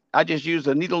touch it. I just use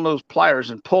the needle nose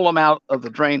pliers and pull them out of the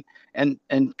drain and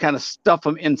kind of stuff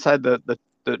them inside the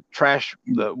trash,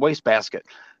 the waste basket.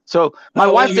 So my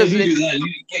wife doesn't do that.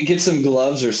 You get some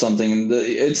gloves or something.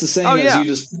 It's the same as you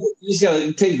just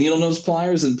gotta take needle nose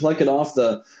pliers and pluck it off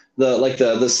the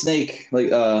snake,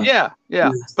 but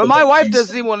my wife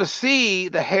doesn't even want to see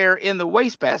the hair in the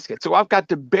waste basket, so I've got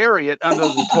to bury it under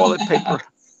the toilet paper.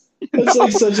 It's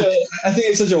like I think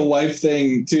it's such a wife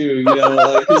thing too,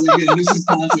 because Mrs.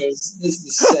 Pancho is the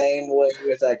same way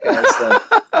with that kind of stuff.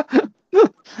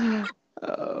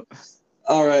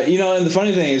 All right, and the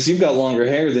funny thing is you've got longer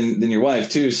hair than your wife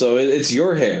too, so it's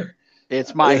your hair.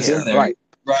 It's my that's hair, in there. right?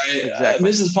 Right. Exactly.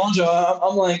 Mrs. Poncho,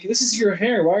 I'm like, this is your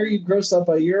hair. Why are you grossed out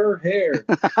by your hair?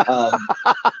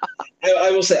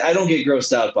 I will say I don't get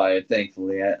grossed out by it,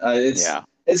 thankfully.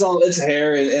 It's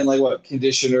hair and like what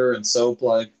conditioner and soap.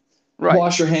 Like,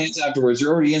 wash your hands afterwards.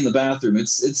 You're already in the bathroom.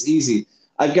 It's easy.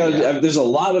 There's a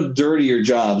lot of dirtier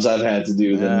jobs I've had to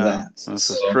do than that. This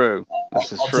is true. I'll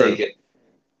take it.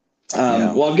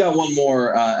 Well, I've got one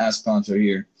more Ask Poncho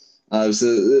here. So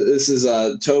this is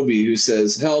Toby, who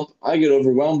says, "Help! I get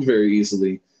overwhelmed very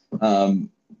easily." I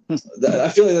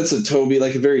feel like that's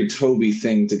a very Toby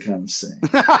thing to come say.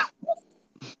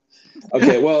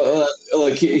 Okay, well,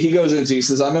 look, he goes into, he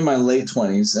says, "I'm in my late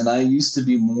 20s, and I used to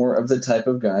be more of the type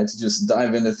of guy to just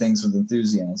dive into things with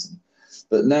enthusiasm.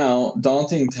 But now,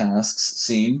 daunting tasks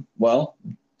seem, well,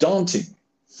 daunting.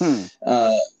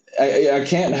 I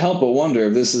can't help but wonder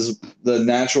if this is the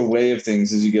natural way of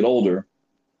things as you get older,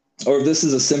 or if this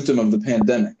is a symptom of the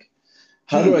pandemic.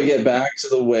 How do I get back to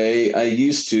the way I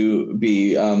used to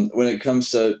be when it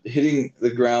comes to hitting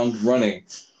the ground running?"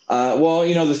 Well,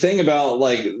 the thing about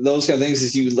like those kind of things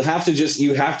is you have to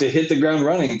hit the ground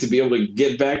running to be able to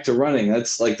get back to running.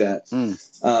 That's like that.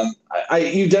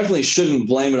 You definitely shouldn't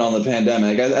blame it on the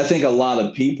pandemic. I think a lot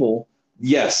of people,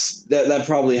 yes, that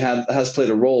probably has played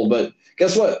a role, but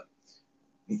guess what?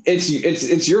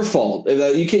 It's your fault.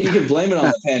 You can blame it on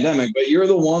the pandemic, but you're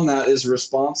the one that is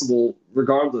responsible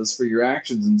regardless for your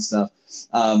actions and stuff.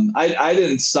 I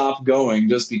didn't stop going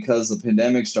just because the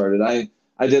pandemic started. I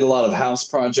did a lot of house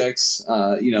projects,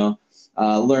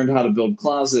 learned how to build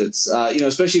closets,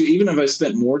 especially even if I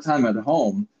spent more time at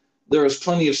home, there was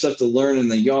plenty of stuff to learn in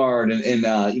the yard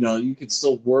and you could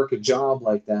still work a job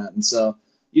like that. And so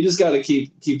you just got to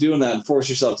keep doing that and force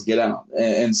yourself to get out.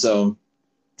 And so,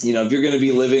 if you're going to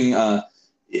be living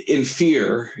in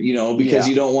fear, because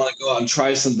you don't want to go out and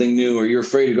try something new, or you're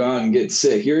afraid to go out and get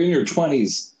sick, you're in your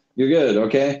 20s, you're good.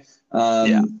 Okay.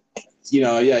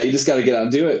 You just got to get out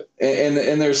and do it.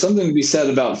 And there's something to be said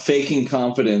about faking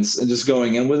confidence and just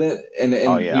going in with it and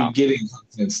you getting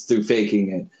confidence through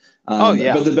faking it.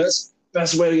 But the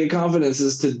best way to get confidence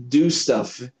is to do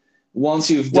stuff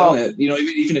once you've done it,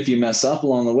 even if you mess up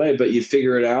along the way, but you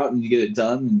figure it out and you get it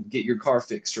done and get your car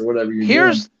fixed or whatever you're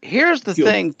doing. Here's the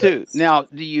thing too. Now,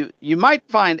 you might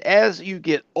find as you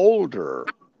get older,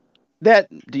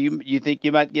 you think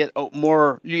you might get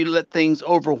more, you let things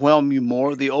overwhelm you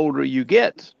more the older you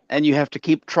get, and you have to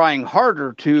keep trying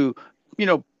harder to,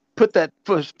 put that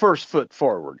first foot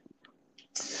forward.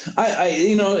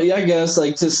 I guess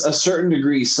like to a certain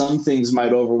degree, some things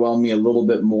might overwhelm me a little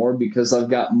bit more because I've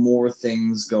got more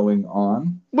things going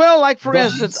on. Well, like for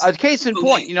instance, a case in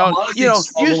point,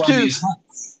 used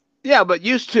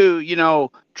to,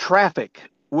 traffic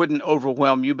wouldn't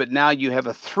overwhelm you, but now you have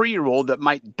a 3-year-old that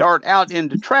might dart out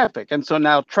into traffic. And so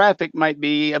now traffic might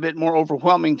be a bit more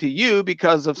overwhelming to you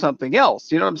because of something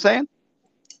else. You know what I'm saying?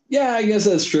 Yeah, I guess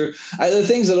that's true. The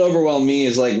things that overwhelm me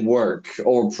is like work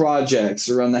or projects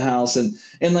around the house. And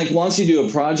like once you do a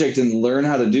project and learn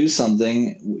how to do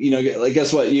something, like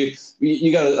guess what? You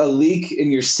got a leak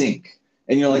in your sink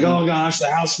and you're like, oh gosh,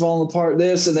 the house falling apart,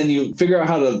 this. And then you figure out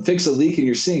how to fix a leak in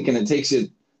your sink and it takes you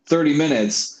 30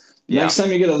 minutes. Next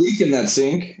time you get a leak in that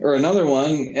sink or another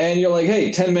one and you're like, hey,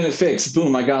 10-minute fix,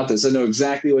 boom, I got this. I know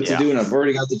exactly what to do and I've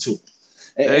already got the tool.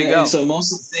 And so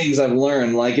most of the things I've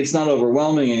learned, like it's not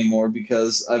overwhelming anymore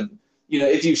because I've,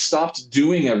 if you've stopped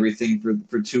doing everything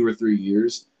for 2 or 3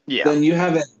 years, then you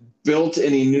haven't built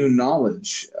any new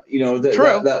knowledge,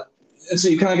 and so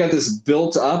you kind of got this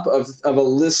built up of a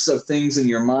list of things in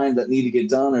your mind that need to get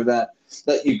done or that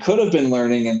you could have been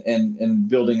learning and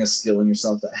building a skill in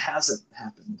yourself that hasn't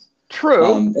happened.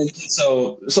 True. And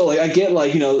so like, I get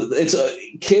like, it's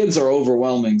kids are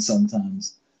overwhelming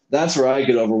sometimes. That's where I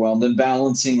get overwhelmed, and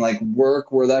balancing like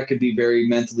work where that could be very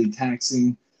mentally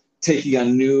taxing, taking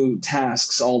on new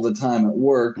tasks all the time at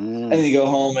work, and then you go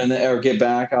home or get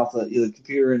back off the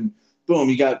computer and boom,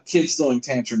 you got kids throwing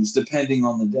tantrums depending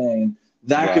on the day. And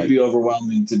that could be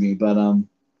overwhelming to me, but you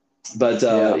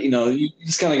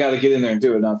just kind of got to get in there and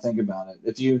do it, not think about it.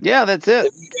 That's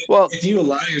it. If you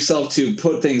allow yourself to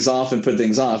put things off,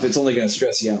 it's only going to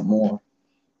stress you out more.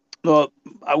 Well,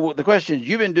 the question is,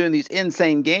 you've been doing these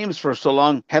insane games for so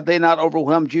long. Have they not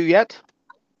overwhelmed you yet?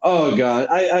 Oh God,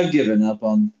 I've given up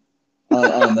on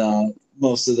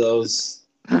most of those.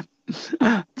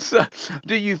 So,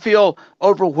 do you feel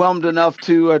overwhelmed enough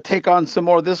to take on some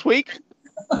more this week?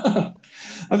 I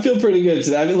feel pretty good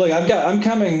today. I mean, look, I'm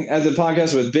coming at the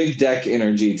podcast with big deck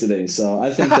energy today, so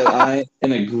I think that I'm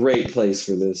in a great place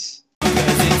for this.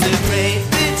 It's a great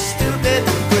big stupid,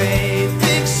 great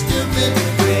big stupid,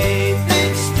 great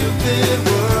big stupid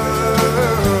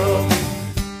world.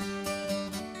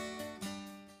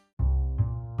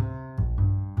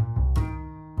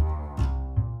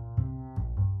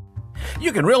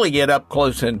 You can really get up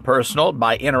close and personal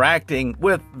by interacting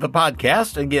with the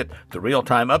podcast and get the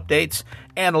real-time updates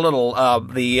and a little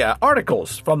of the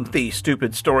articles from the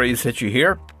stupid stories that you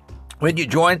hear when you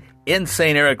join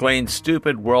Insane Eric Lane's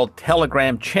Stupid World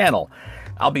Telegram channel.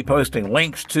 I'll be posting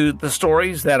links to the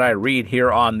stories that I read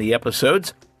here on the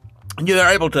episodes. You're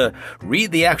able to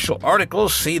read the actual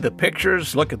articles, see the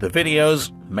pictures, look at the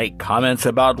videos, make comments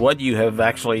about what you have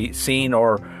actually seen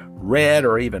or read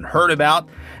or even heard about,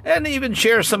 and even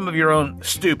share some of your own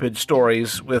stupid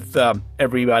stories with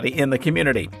everybody in the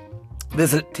community.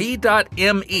 Visit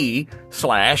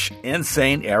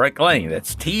t.me/Insane Eric Lane.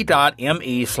 That's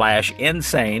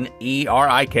t.me/Insane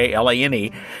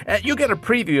ERIKLANE. You get a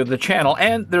preview of the channel,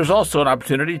 and there's also an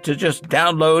opportunity to just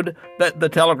download the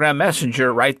Telegram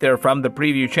Messenger right there from the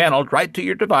preview channel right to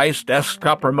your device,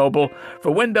 desktop or mobile,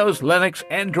 for Windows, Linux,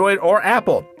 Android, or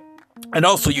Apple. And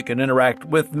also you can interact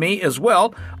with me as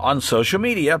well on social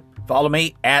media. Follow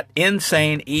me at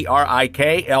Insane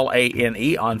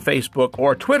ERIKLANE on Facebook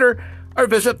or Twitter, or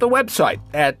visit the website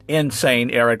at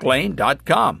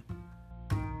insaneericlane.com.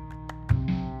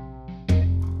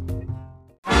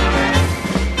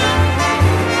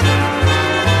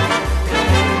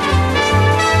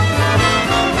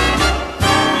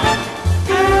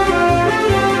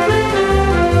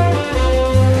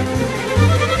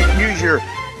 Use your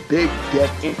big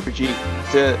deck energy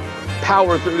to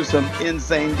power through some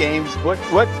insane games. What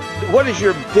does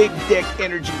your big deck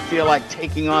energy feel like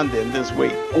taking on then this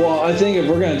week? Well, I think if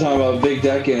we're going to talk about big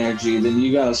deck energy, then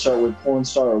you got to start with porn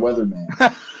star or weatherman.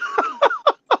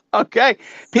 Okay,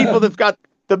 people that've got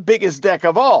the biggest deck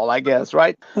of all, I guess,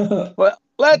 right? Well,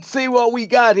 let's see what we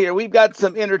got here. We've got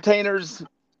some entertainers,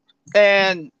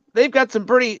 and they've got some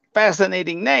pretty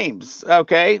fascinating names.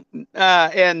 Okay,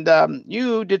 and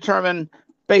you determine,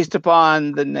 based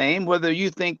upon the name, whether you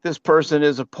think this person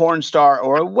is a porn star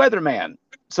or a weatherman.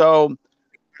 So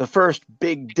the first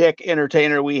big dick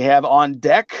entertainer we have on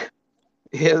deck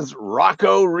is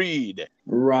Rocco Reed.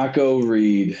 Rocco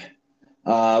Reed.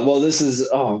 Well, this is,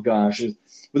 oh gosh,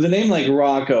 with a name like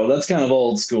Rocco, that's kind of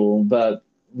old school, but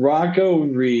Rocco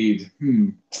Reed.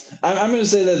 I'm going to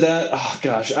say oh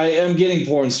gosh, I am getting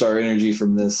porn star energy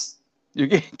from this. You're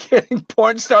getting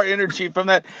porn star energy from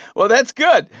that. Well, that's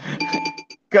good,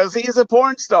 because he's a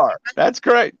porn star. That's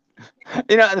great.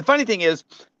 You know, the funny thing is,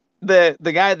 the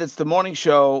guy that's the morning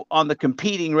show on the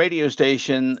competing radio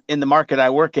station in the market I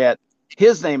work at,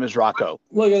 his name is Rocco.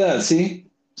 Look at that, see?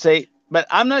 But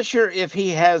I'm not sure if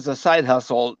he has a side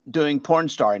hustle doing porn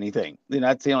star anything. You know,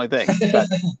 that's the only thing. But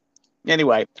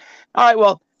anyway, all right,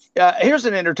 well, here's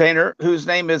an entertainer whose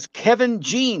name is Kevin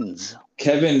Jeans.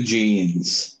 Kevin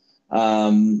Jeans.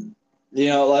 You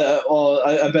know,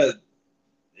 I bet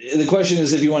the question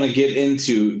is if you want to get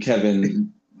into Kevin's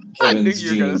I knew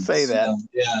you were going to say that.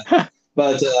 Yeah.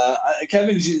 But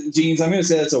Kevin Jeans, I'm going to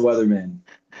say that's a weatherman.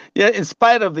 Yeah, in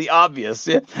spite of the obvious.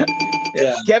 Yeah.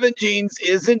 Yeah. Kevin Jeans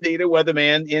is indeed a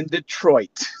weatherman in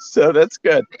Detroit. So that's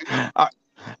good.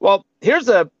 Well, here's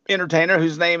a entertainer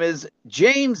whose name is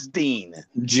James Dean.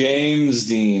 James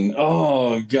Dean.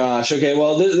 Oh, gosh. Okay,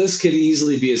 well, this could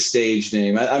easily be a stage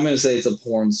name. I'm going to say it's a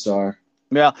porn star.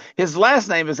 Well, his last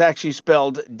name is actually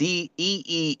spelled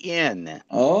Deen.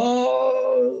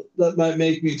 Oh, that might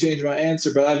make me change my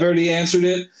answer, but I've already answered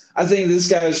it. I think this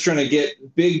guy is trying to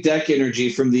get big deck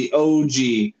energy from the OG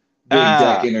big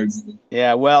deck energy.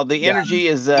 Yeah, well, the energy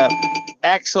is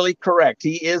actually correct.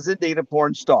 He is indeed a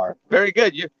porn star. Very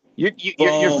good.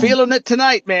 You're feeling it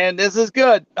tonight, man. This is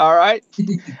good. All right.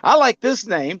 I like this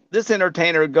name. This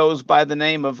entertainer goes by the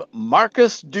name of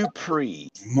Marcus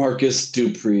Dupree. Marcus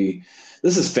Dupree.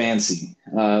 This is fancy.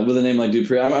 With a name like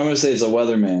Dupree, I'm going to say it's a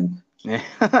weatherman.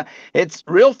 It's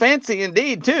real fancy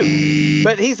indeed, too.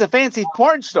 But he's a fancy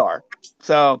porn star.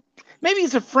 So maybe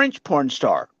he's a French porn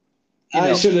star.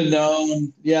 I should have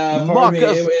known. Yeah,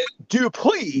 Marcus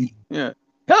Dupree. Yeah.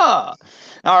 Ah.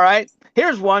 All right.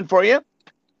 Here's one for you.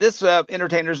 This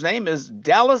entertainer's name is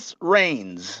Dallas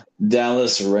Raines.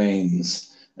 Dallas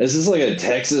Raines. Is this like a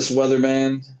Texas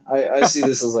weatherman? I see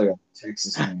this as like a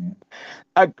Texas man.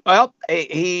 Well,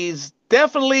 he's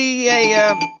definitely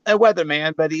a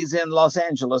weatherman, but he's in Los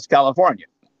Angeles, California.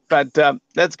 But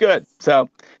that's good. So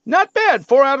not bad.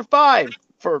 4 out of 5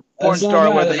 for porn star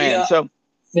weatherman. Yeah. So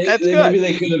that's good. Maybe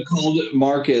they could have called it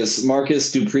Marcus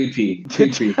Dupree.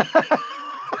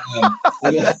 All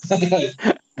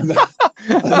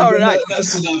right.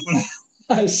 That's enough when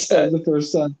I said it the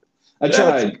first time. I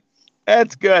tried.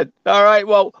 That's good. All right.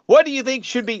 Well, what do you think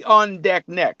should be on deck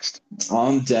next?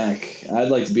 On deck. I'd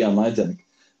like to be on my deck.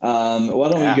 Why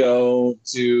don't we go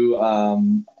to why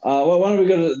don't we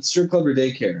go to strip club or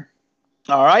daycare?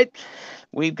 All right.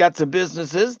 we've got some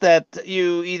businesses that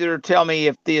you either tell me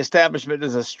if the establishment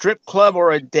is a strip club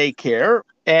or a daycare.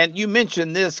 And you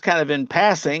mentioned this kind of in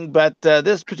passing, but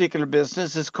this particular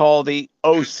business is called the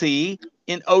OC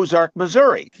in Ozark,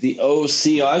 Missouri. The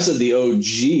OC. I said the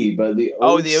OG, but the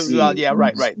OC. Well, yeah,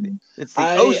 right. It's the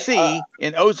OC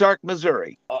in Ozark,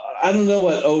 Missouri. I don't know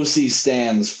what OC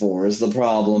stands for is the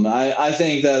problem. I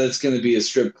think that it's going to be a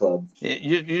strip club.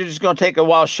 You're just going to take a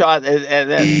wild shot at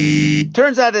that.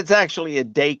 Turns out it's actually a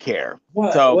daycare.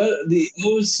 What? So, what? The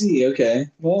OC? Okay.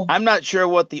 Well, I'm not sure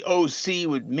what the OC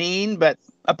would mean, but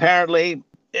apparently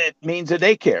it means a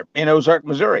daycare in Ozark,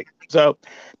 Missouri. So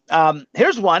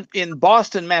here's one in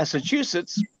Boston,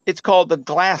 Massachusetts. It's called the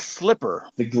Glass Slipper.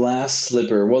 The Glass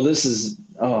Slipper. Well, this is,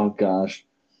 oh gosh.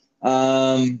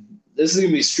 This is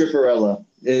going to be Stripperella.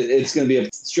 It's going to be a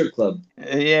strip club.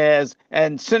 Yes,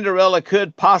 and Cinderella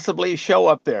could possibly show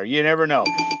up there. You never know.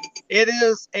 It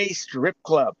is a strip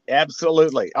club.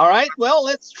 Absolutely. All right. Well,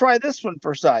 let's try this one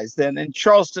for size then. In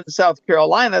Charleston, South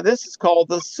Carolina, this is called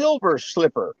the Silver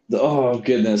Slipper. Oh,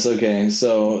 goodness. Okay.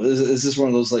 So is this one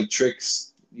of those like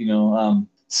tricks,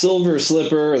 Silver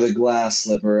Slipper or the Glass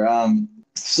Slipper?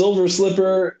 Silver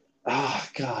Slipper. Oh,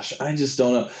 gosh. I just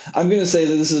don't know. I'm going to say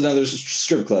that this is another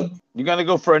strip club. You're going to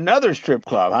go for another strip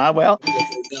club, huh? Well,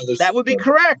 that would be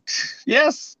correct.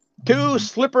 Yes. 2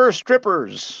 slipper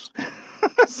strippers.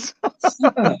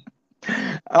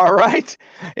 All right.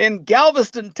 In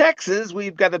Galveston, Texas,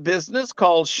 we've got a business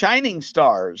called Shining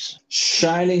Stars.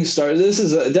 Shining Stars. This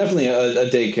is definitely a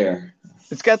daycare.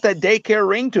 It's got that daycare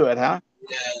ring to it, huh?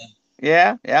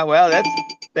 Yeah. Well, that's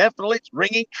definitely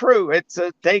ringing true. It's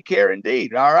a daycare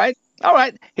indeed. All right.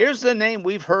 Here's the name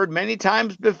we've heard many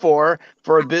times before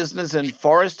for a business in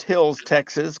Forest Hills,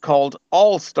 Texas called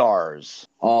All Stars.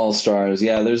 All Stars.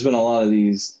 Yeah, there's been a lot of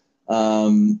these.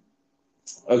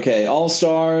 Okay, All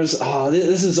Stars. Oh,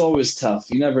 this is always tough.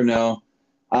 You never know.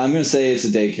 I'm going to say it's a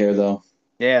daycare, though.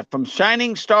 Yeah, from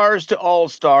Shining Stars to All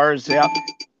Stars. Yeah,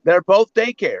 they're both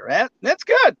daycare. That's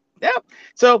good. Yeah.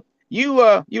 So you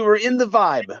were in the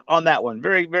vibe on that one.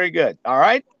 Very, very good. All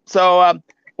right. So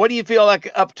what do you feel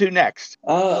like up to next?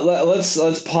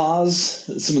 Let's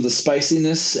pause some of the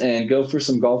spiciness and go for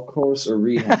some golf course or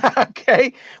rehab.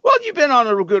 Okay. Well, you've been on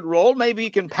a good roll. Maybe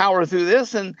you can power through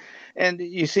this, and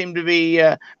you seem to be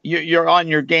you're on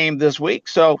your game this week.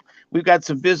 So we've got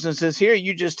some businesses here.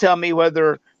 You just tell me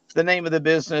whether the name of the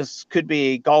business could be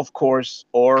a golf course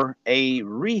or a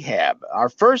rehab. Our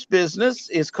first business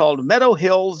is called Meadow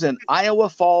Hills in Iowa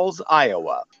Falls,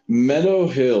 Iowa. Meadow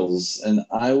Hills in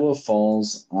Iowa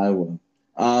Falls, Iowa.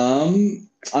 I'm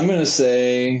going to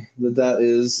say that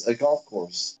is a golf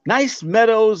course. Nice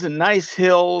meadows and nice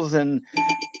hills, and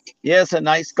yes, a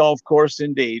nice golf course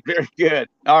indeed. Very good.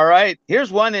 All right.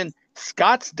 Here's one in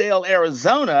Scottsdale,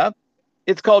 Arizona.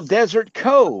 It's called Desert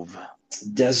Cove.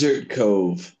 Desert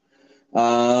Cove.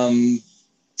 In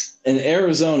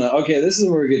Arizona. Okay, this is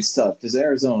where it gets tough because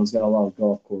Arizona's got a lot of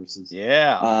golf courses.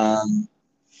 Yeah.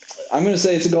 I'm going to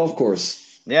say it's a golf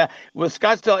course. Yeah. With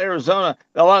Scottsdale, Arizona,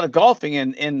 a lot of golfing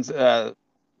in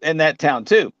that town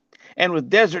too. And with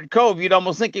Desert Cove, you'd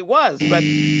almost think it was, but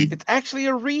it's actually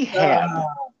a rehab.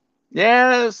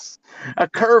 Yes. A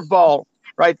curveball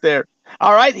right there.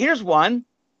 All right. Here's one.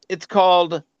 It's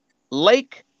called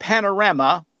Lake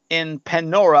Panorama in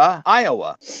Panora,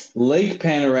 Iowa. Lake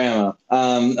Panorama.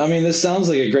 This sounds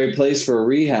like a great place for a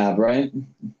rehab, right?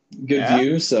 Good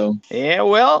view. So yeah,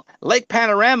 well, Lake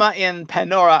Panorama in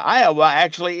Panora, Iowa,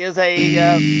 actually is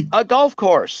a golf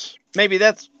course. Maybe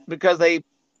that's because they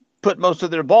put most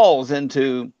of their balls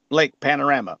into Lake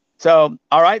Panorama. So,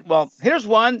 all right. Well, here's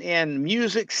one in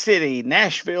Music City,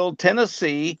 Nashville,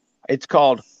 Tennessee. It's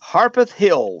called Harpeth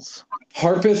Hills.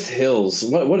 Harpeth Hills.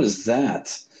 What is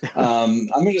that? I'm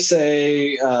going to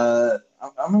say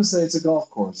it's a golf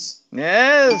course.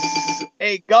 Yes,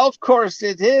 a golf course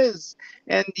it is.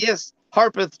 And yes,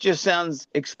 Harpeth just sounds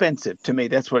expensive to me.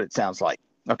 That's what it sounds like.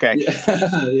 Okay.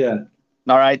 Yeah.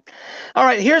 All right.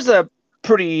 Here's a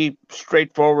pretty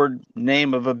straightforward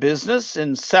name of a business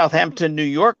in Southampton, New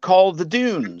York called The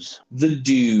Dunes. The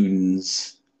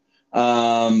Dunes.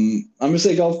 I'm going to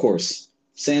say golf course.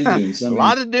 Sand dunes. A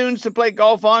lot of dunes to play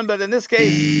golf on, but in this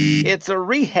case, it's a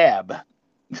rehab.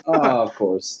 Oh, of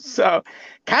course. So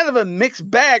kind of a mixed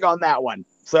bag on that one.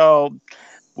 So,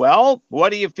 well, what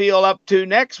do you feel up to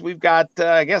next? We've got,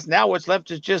 I guess now what's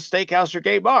left is just steakhouse or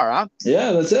gay bar, huh?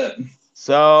 Yeah, that's it.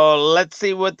 So let's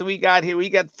see what we got here. We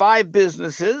got 5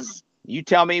 businesses. You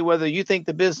tell me whether you think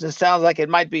the business sounds like it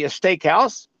might be a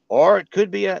steakhouse or it could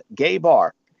be a gay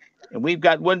bar. And we've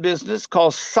got one business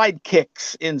called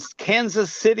Sidekicks in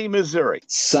Kansas City, Missouri.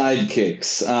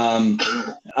 Sidekicks.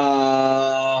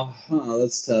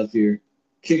 That's tough here.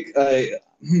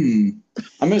 I'm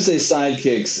gonna say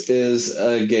Sidekicks is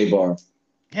a gay bar.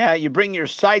 Yeah, you bring your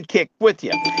sidekick with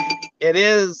you. It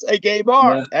is a gay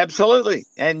bar, Yeah. absolutely,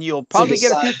 and you'll It's probably like a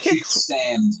get a few sidekick kicks.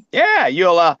 stand. Yeah,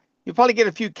 you'll probably get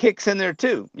a few kicks in there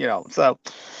too. So,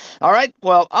 all right.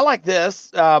 Well, I like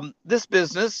this. This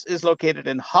business is located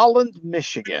in Holland,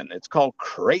 Michigan. It's called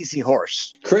Crazy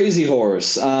Horse. Crazy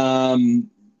Horse. In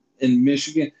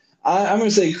Michigan. I'm going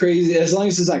to say crazy, as long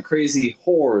as it's not Crazy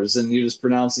Whores and you're just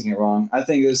pronouncing it wrong. I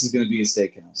think this is going to be a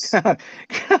steakhouse.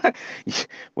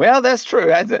 Well, that's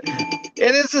true. It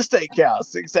is a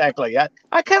steakhouse, exactly.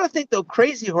 I kind of think, though,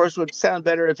 Crazy Horse would sound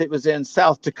better if it was in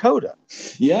South Dakota.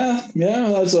 Yeah,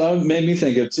 that's what it made me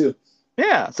think of, too.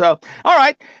 Yeah, so, all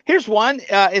right, here's one.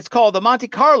 It's called the Monte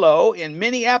Carlo in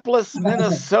Minneapolis,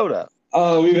 Minnesota.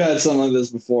 Oh, we've had something like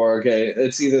this before. Okay,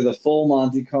 it's either the full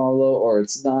Monte Carlo or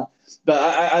it's not. But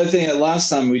I think the last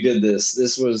time we did this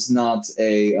was not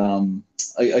a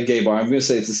gay bar. I'm going to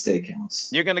say it's a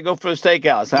steakhouse. You're going to go for a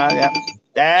steakhouse, huh? Yeah.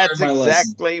 That's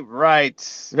exactly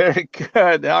right. Very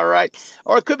good. All right.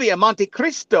 Or it could be a Monte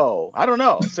Cristo. I don't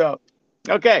know. So,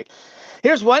 okay.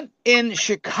 Here's one in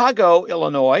Chicago,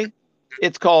 Illinois.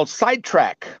 It's called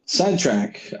Sidetrack.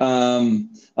 Sidetrack.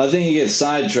 I think you get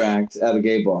sidetracked at a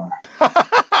gay bar.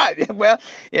 Well,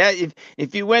 yeah.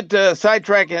 If you went to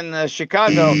Sidetrack in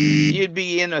Chicago, you'd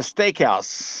be in a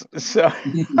steakhouse. So,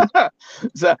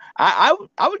 I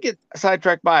would get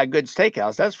sidetracked by a good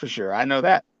steakhouse. That's for sure. I know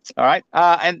that. All right.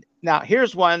 And now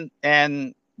here's one,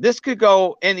 and this could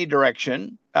go any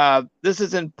direction. This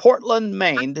is in Portland,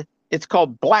 Maine. It's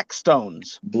called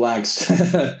Blackstones.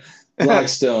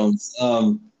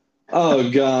 Blackstones.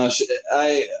 Oh gosh,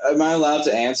 am I allowed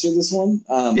to answer this one?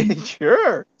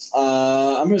 Sure.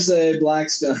 I'm gonna say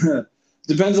Blackstone.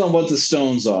 Depends on what the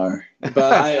stones are, but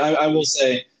I will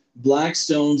say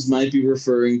Blackstones might be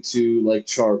referring to like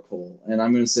charcoal, and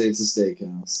I'm gonna say it's a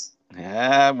steakhouse.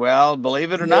 Yeah, well,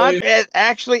 believe it or not, it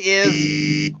actually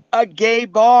is a gay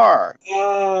bar.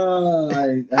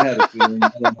 I had a feeling. I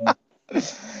don't know.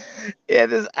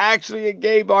 It is actually a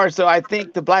gay bar, so I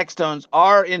think the Blackstones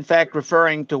are, in fact,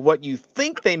 referring to what you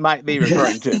think they might be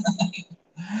referring to.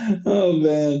 Oh,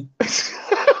 man.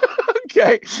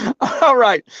 Okay. All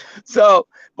right. So,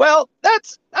 well,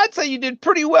 I'd say you did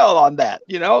pretty well on that,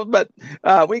 but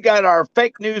we got our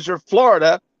fake news or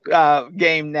Florida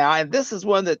game now, and this is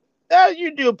one that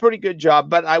you do a pretty good job,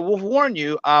 but I will warn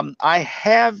you, I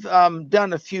have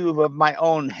done a few of my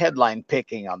own headline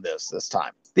picking on this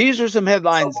time. These are some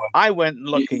headlines I went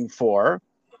looking for.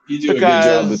 You do a good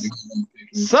job with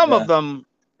some of them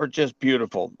are just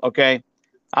beautiful. Okay.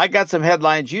 I got some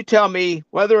headlines. You tell me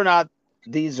whether or not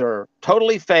these are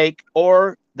totally fake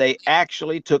or they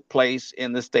actually took place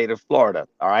in the state of Florida.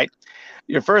 All right.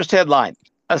 Your first headline: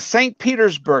 a St.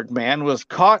 Petersburg man was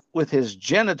caught with his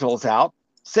genitals out,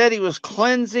 said he was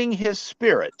cleansing his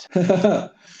spirit.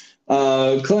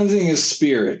 Cleansing his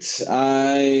spirit.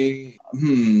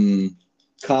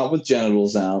 Caught with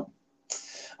genitals out.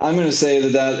 I'm going to say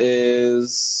that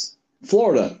is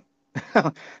Florida.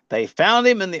 They found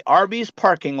him in the Arby's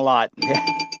parking lot.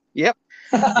 Yep.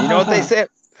 You know what they said?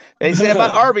 They say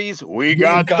about Arby's, we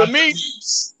got the meat.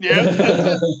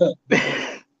 Yeah.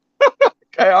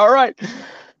 Okay, all right.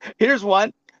 Here's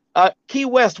one. A Key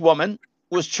West woman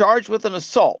was charged with an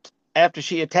assault after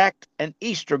she attacked an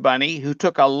Easter bunny who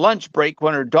took a lunch break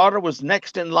when her daughter was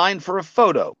next in line for a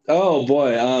photo. Oh,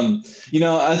 boy.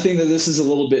 I think that this is a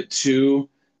little bit too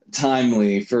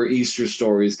timely for Easter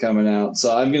stories coming out.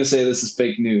 So I'm going to say this is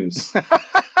fake news.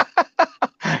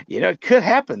 It could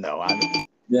happen, though.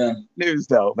 Yeah. News,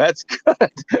 though. That's good.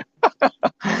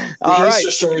 The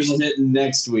Easter stories will hit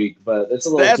next week, but it's a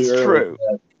little too early. That's true.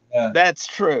 Yeah. That's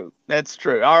true. That's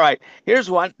true. All right. Here's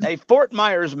one. A Fort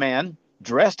Myers man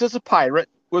dressed as a pirate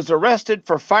was arrested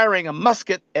for firing a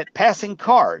musket at passing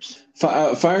cars.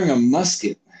 Firing a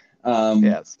musket?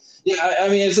 Yes. Yeah, I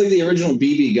mean, it's like the original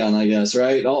BB gun, I guess,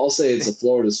 right? I'll say it's a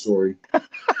Florida story.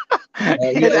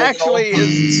 It actually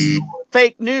is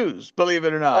fake news, believe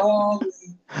it or not.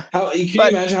 Can you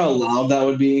imagine how loud that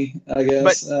would be, I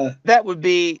guess? But that would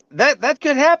be, that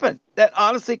could happen. That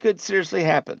honestly could seriously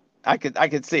happen. I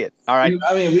could see it. All right.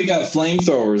 I mean, we got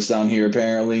flamethrowers down here,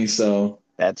 apparently, so.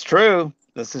 That's true.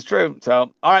 This is true.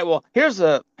 So, all right. Well, here's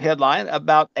a headline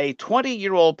about a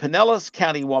 20-year-old Pinellas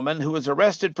County woman who was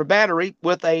arrested for battery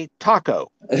with a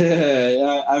taco.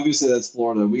 Yeah, obviously that's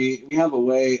Florida. We have a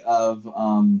way of,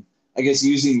 I guess,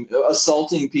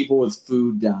 assaulting people with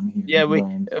food down here.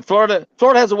 Yeah, Florida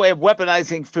has a way of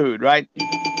weaponizing food, right?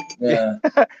 Yeah.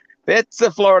 It's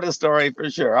a Florida story for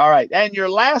sure. All right. And your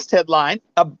last headline: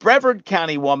 a Brevard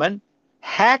County woman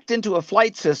hacked into a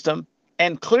flight system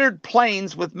and cleared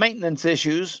planes with maintenance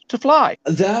issues to fly.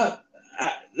 That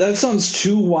sounds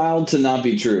too wild to not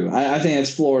be true. I think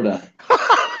it's Florida.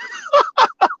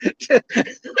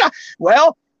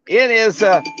 Well, it is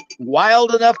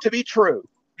wild enough to be true.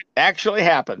 Actually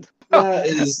happened. That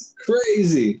is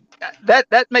crazy.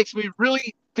 That makes me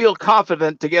really feel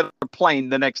confident to get on a plane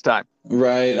the next time.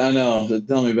 Right, I know.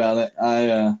 Tell me about it.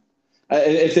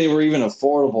 If they were even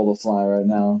affordable to fly right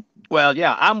now. Well,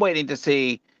 yeah, I'm waiting to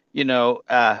see,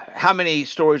 how many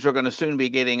stories we're going to soon be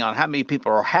getting on how many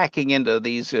people are hacking into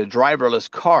these driverless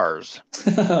cars.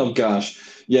 Oh gosh,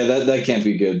 yeah, that can't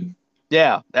be good.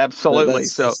 Yeah, absolutely.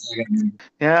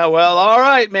 Yeah, well, all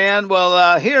right, man.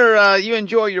 Well, here, you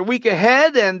enjoy your week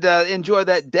ahead and enjoy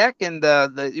that deck. And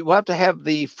we'll have to have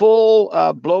the full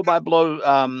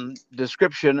blow-by-blow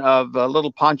description of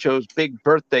Little Pancho's big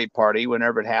birthday party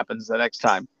whenever it happens the next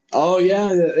time. Oh, yeah.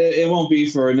 It won't be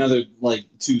for another,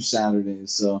 2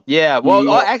 Saturdays. So yeah,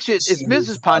 well, actually, it's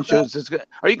Mrs. Pancho's.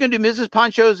 Are you going to do Mrs.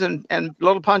 Pancho's and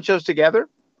Little Pancho's together?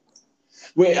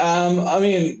 Wait, I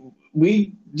mean,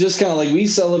 we just kind of we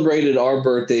celebrated our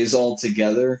birthdays all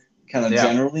together, kind of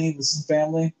generally with some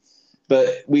family.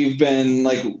 But we've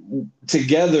been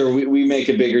together. We make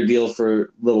a bigger deal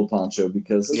for Little Pancho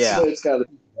because it's got to.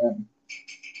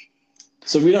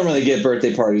 So we don't really get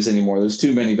birthday parties anymore. There's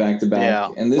too many back to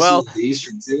back, and this is the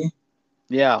Easter too.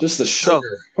 Yeah, just the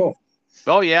sugar.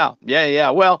 Oh yeah.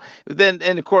 Well, then,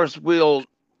 and of course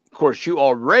you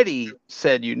already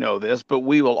said this, but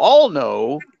we will all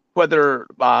know whether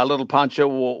Little Pancho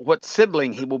what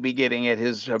sibling he will be getting at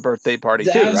his birthday party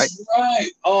too, right? That's right.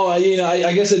 Oh, I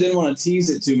guess I didn't want to tease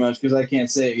it too much because I can't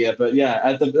say it yet. But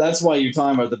yeah, that's why you're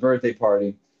talking about the birthday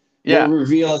party. Yeah, we'll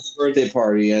reveal at the birthday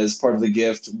party as part of the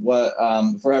gift what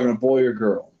for having a boy or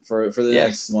girl for the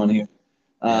next one here.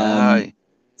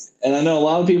 And I know a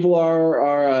lot of people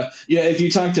are if you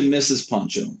talk to Mrs.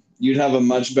 Pancho, you'd have a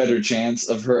much better chance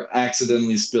of her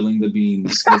accidentally spilling the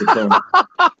beans with a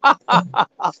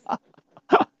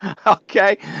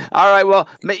Okay. All right. Well,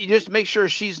 you just make sure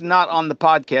she's not on the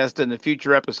podcast in the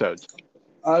future episodes.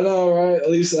 I know, right? At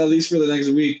least for the next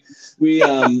week. We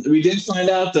did find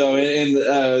out though,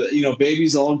 and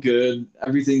baby's all good.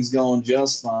 Everything's going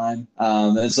just fine.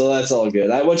 And so that's all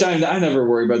good. I never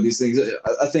worry about these things.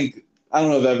 I think. I don't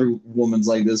know if every woman's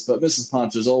like this, but Mrs.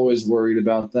 Pancho's always worried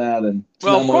about that. And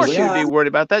well, of course she'd be worried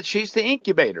about that. She's the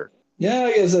incubator. Yeah,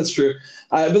 I guess that's true.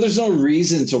 But there's no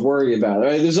reason to worry about it.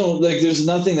 Right? There's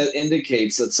nothing that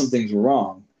indicates that something's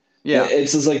wrong. Yeah,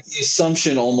 it's just the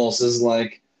assumption almost is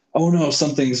oh no,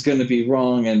 something's going to be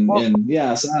wrong, so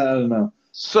I don't know.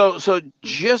 So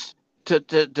just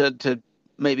to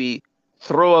maybe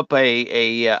throw up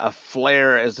a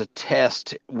flare as a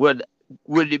test, would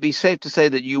it be safe to say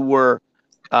that you were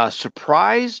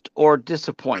surprised or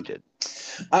disappointed?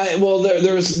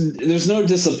 There's no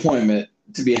disappointment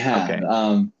to be had,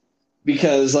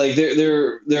 because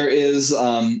there's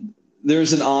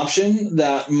an option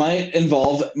that might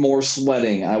involve more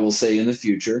sweating. I will say in the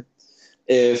future,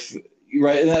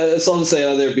 that's all to say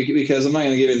out there because I'm not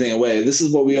going to give anything away. This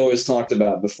is what we always talked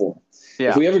about before.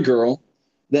 Yeah. If we have a girl,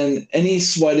 then any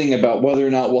sweating about whether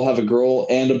or not we'll have a girl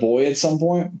and a boy at some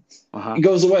point. It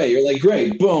goes away. You're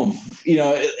great, boom.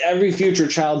 Every future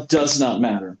child does not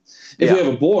matter. If we have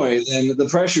a boy, then the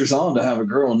pressure's on to have a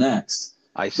girl next.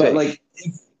 I see. But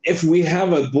if we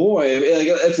have a boy,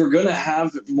 if we're going to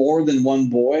have more than one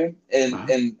boy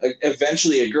and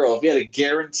eventually a girl, if we had a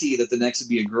guarantee that the next would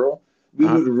be a girl, we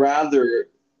would rather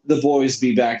the boys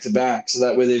be back to back, so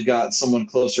that way they've got someone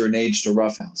closer in age to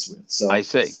roughhouse with. So I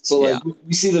see. So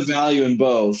we see the value in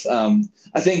both.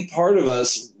 I think part of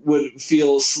us would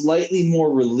feel slightly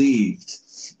more relieved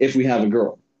if we have a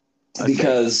girl,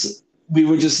 because we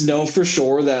would just know for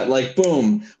sure that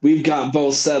boom, we've got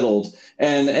both settled.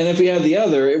 And if we had the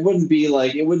other, it wouldn't be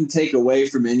it wouldn't take away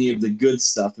from any of the good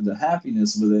stuff and the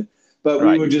happiness with it. But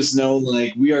we would just know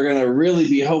we are going to really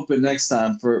be hoping next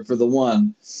time for the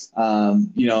one,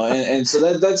 and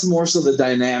so that's more so the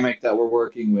dynamic that we're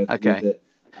working with. Okay. With it.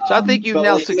 So I think you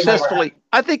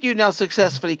now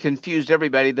successfully confused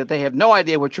everybody that they have no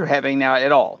idea what you're having now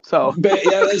at all. So but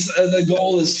the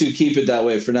goal is to keep it that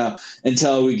way for now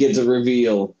until we get to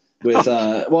reveal with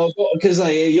because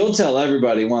you'll tell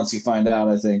everybody once you find out,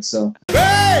 I think so.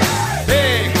 Big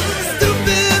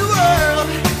stupid world.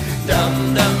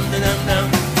 Dum, dum, dum,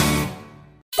 dum.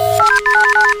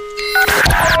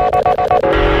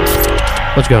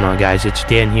 What's going on, guys? It's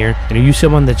Dan here. And are you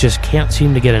someone that just can't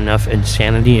seem to get enough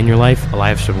insanity in your life? Well, I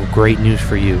have some great news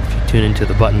for you. If you tune into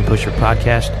the Button Pusher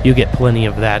podcast, you get plenty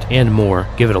of that and more.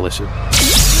 Give it a listen.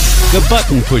 The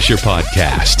Button Pusher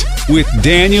Podcast with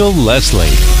Daniel Leslie.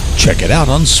 Check it out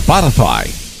on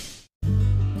Spotify.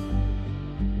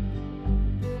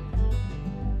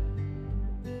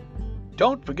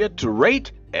 Don't forget to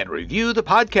rate and review the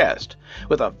podcast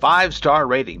with a 5-star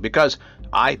rating, because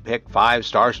I pick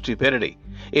 5-star stupidity.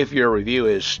 If your review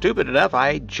is stupid enough,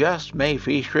 I just may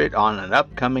feature it on an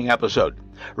upcoming episode.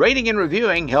 Rating and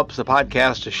reviewing helps the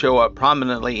podcast to show up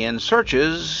prominently in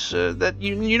searches that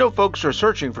you know folks are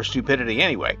searching for stupidity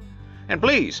anyway. And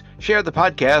please share the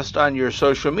podcast on your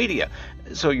social media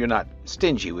so you're not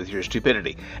stingy with your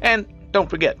stupidity. And don't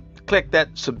forget, click that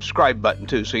subscribe button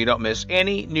too so you don't miss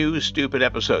any new stupid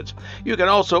episodes. You can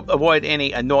also avoid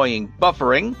any annoying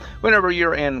buffering whenever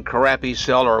you're in crappy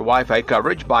cell or Wi-Fi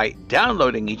coverage by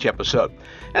downloading each episode.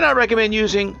 And I recommend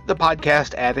using the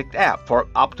Podcast Addict app for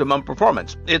optimum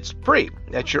performance. It's free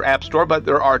at your app store, but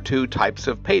there are 2 types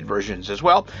of paid versions as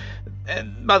well.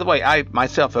 And by the way, I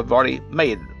myself have already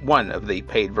made one of the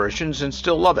paid versions and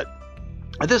still love it.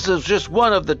 This is just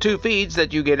one of the 2 feeds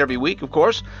that you get every week, of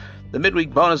course. The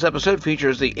midweek bonus episode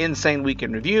features the Insane Week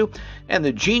in Review, and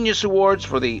the Genius Awards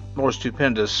for the more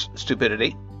stupendous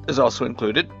stupidity is also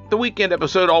included. The weekend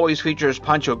episode always features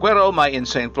Pancho Guerrero, my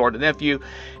insane Florida nephew,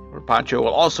 where Pancho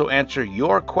will also answer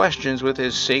your questions with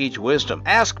his sage wisdom.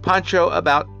 Ask Pancho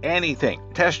about anything.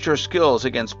 Test your skills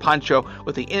against Pancho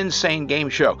with the Insane Game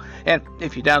Show. And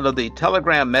if you download the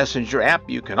Telegram Messenger app,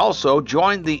 you can also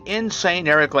join the Insane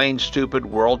Eric Lane Stupid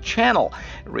World channel.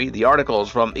 Read the articles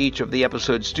from each of the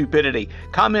episode's stupidity.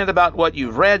 Comment about what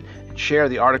you've read, and share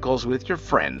the articles with your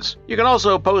friends. You can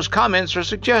also post comments or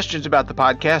suggestions about the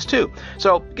podcast too.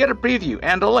 So get a preview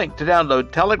and a link to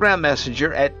download Telegram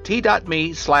Messenger at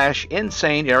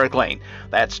t.me/insane Eric Lane.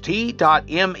 That's t.me/insane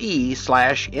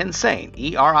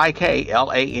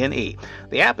ERIKLANE.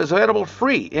 The app is available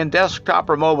free in desktop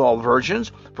or mobile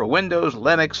versions for Windows,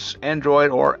 Linux,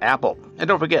 Android, or Apple. And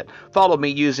don't forget, follow me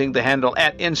using the handle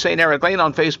at Insane Eric Lane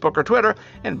on Facebook or Twitter,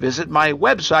 and visit my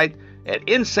website at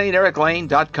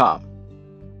insaneericlane.com.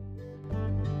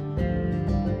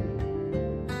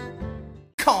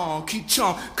 Kong, ki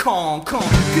chong, kong, kong,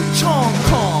 ki chong,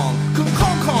 kong,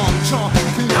 kong, kong, chong.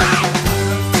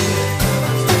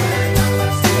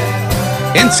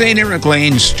 Insane Eric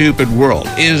Lane's Stupid World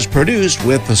is produced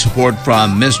with the support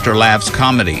from Mr. Laughs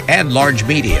Comedy, Ad Large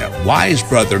Media, Wise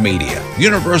Brother Media,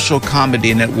 Universal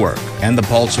Comedy Network, and the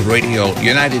Pulse of Radio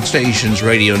United Stations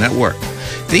Radio Network.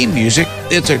 Theme music,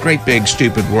 It's a Great Big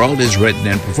Stupid World, is written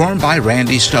and performed by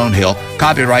Randy Stonehill.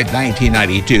 Copyright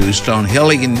 1992,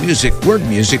 Stonehillian Music, Word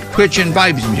Music, Twitch and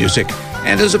Vibes Music,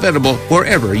 and is available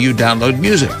wherever you download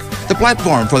music. The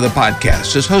platform for the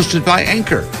podcast is hosted by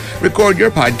Anchor. Record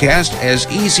your podcast as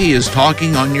easy as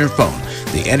talking on your phone.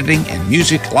 The editing and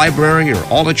music library are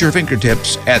all at your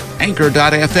fingertips at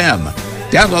anchor.fm.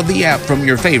 Download the app from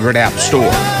your favorite app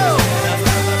store.